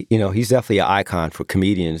 he's definitely an icon for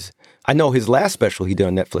comedians. I know his last special he did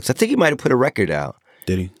on Netflix. I think he might have put a record out.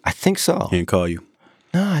 Did he? I think so. He didn't call you?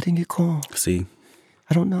 No, I didn't get called. See?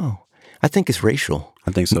 I don't know. I think it's racial.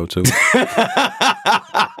 I think so, too.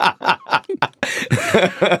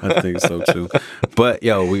 I think so, too. But,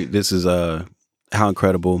 this is how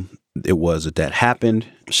incredible it was that happened.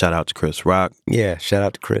 Shout out to Chris Rock. Yeah, shout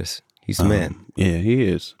out to Chris. He's the man. Yeah, he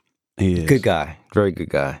is. He is. Good guy. Very good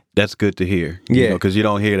guy. That's good to hear. Yeah. Because you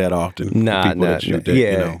don't hear that often. Nah.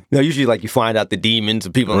 Yeah. No, usually you find out the demons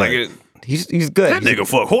and people right. like, he's good. That nigga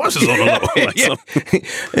fuck horses on the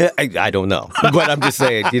low. I don't know. But I'm just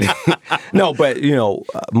saying. No, but,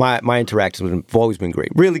 my interactions with him have always been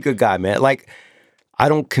great. Really good guy, man. Like, I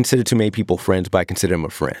don't consider too many people friends, but I consider him a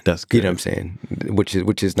friend. That's good. You know what I'm saying?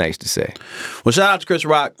 Which is nice to say. Well, shout out to Chris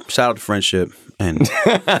Rock. Shout out to Friendship. And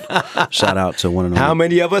shout out to one and only. How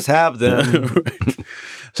many of us have them?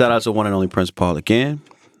 Shout out to one and only Prince Paul again.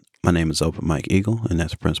 My name is Open Mike Eagle, and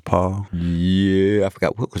that's Prince Paul. Yeah, I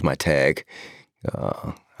forgot. What was my tag?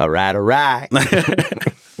 All right.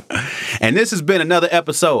 And this has been another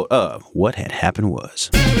episode of What Had Happened Was.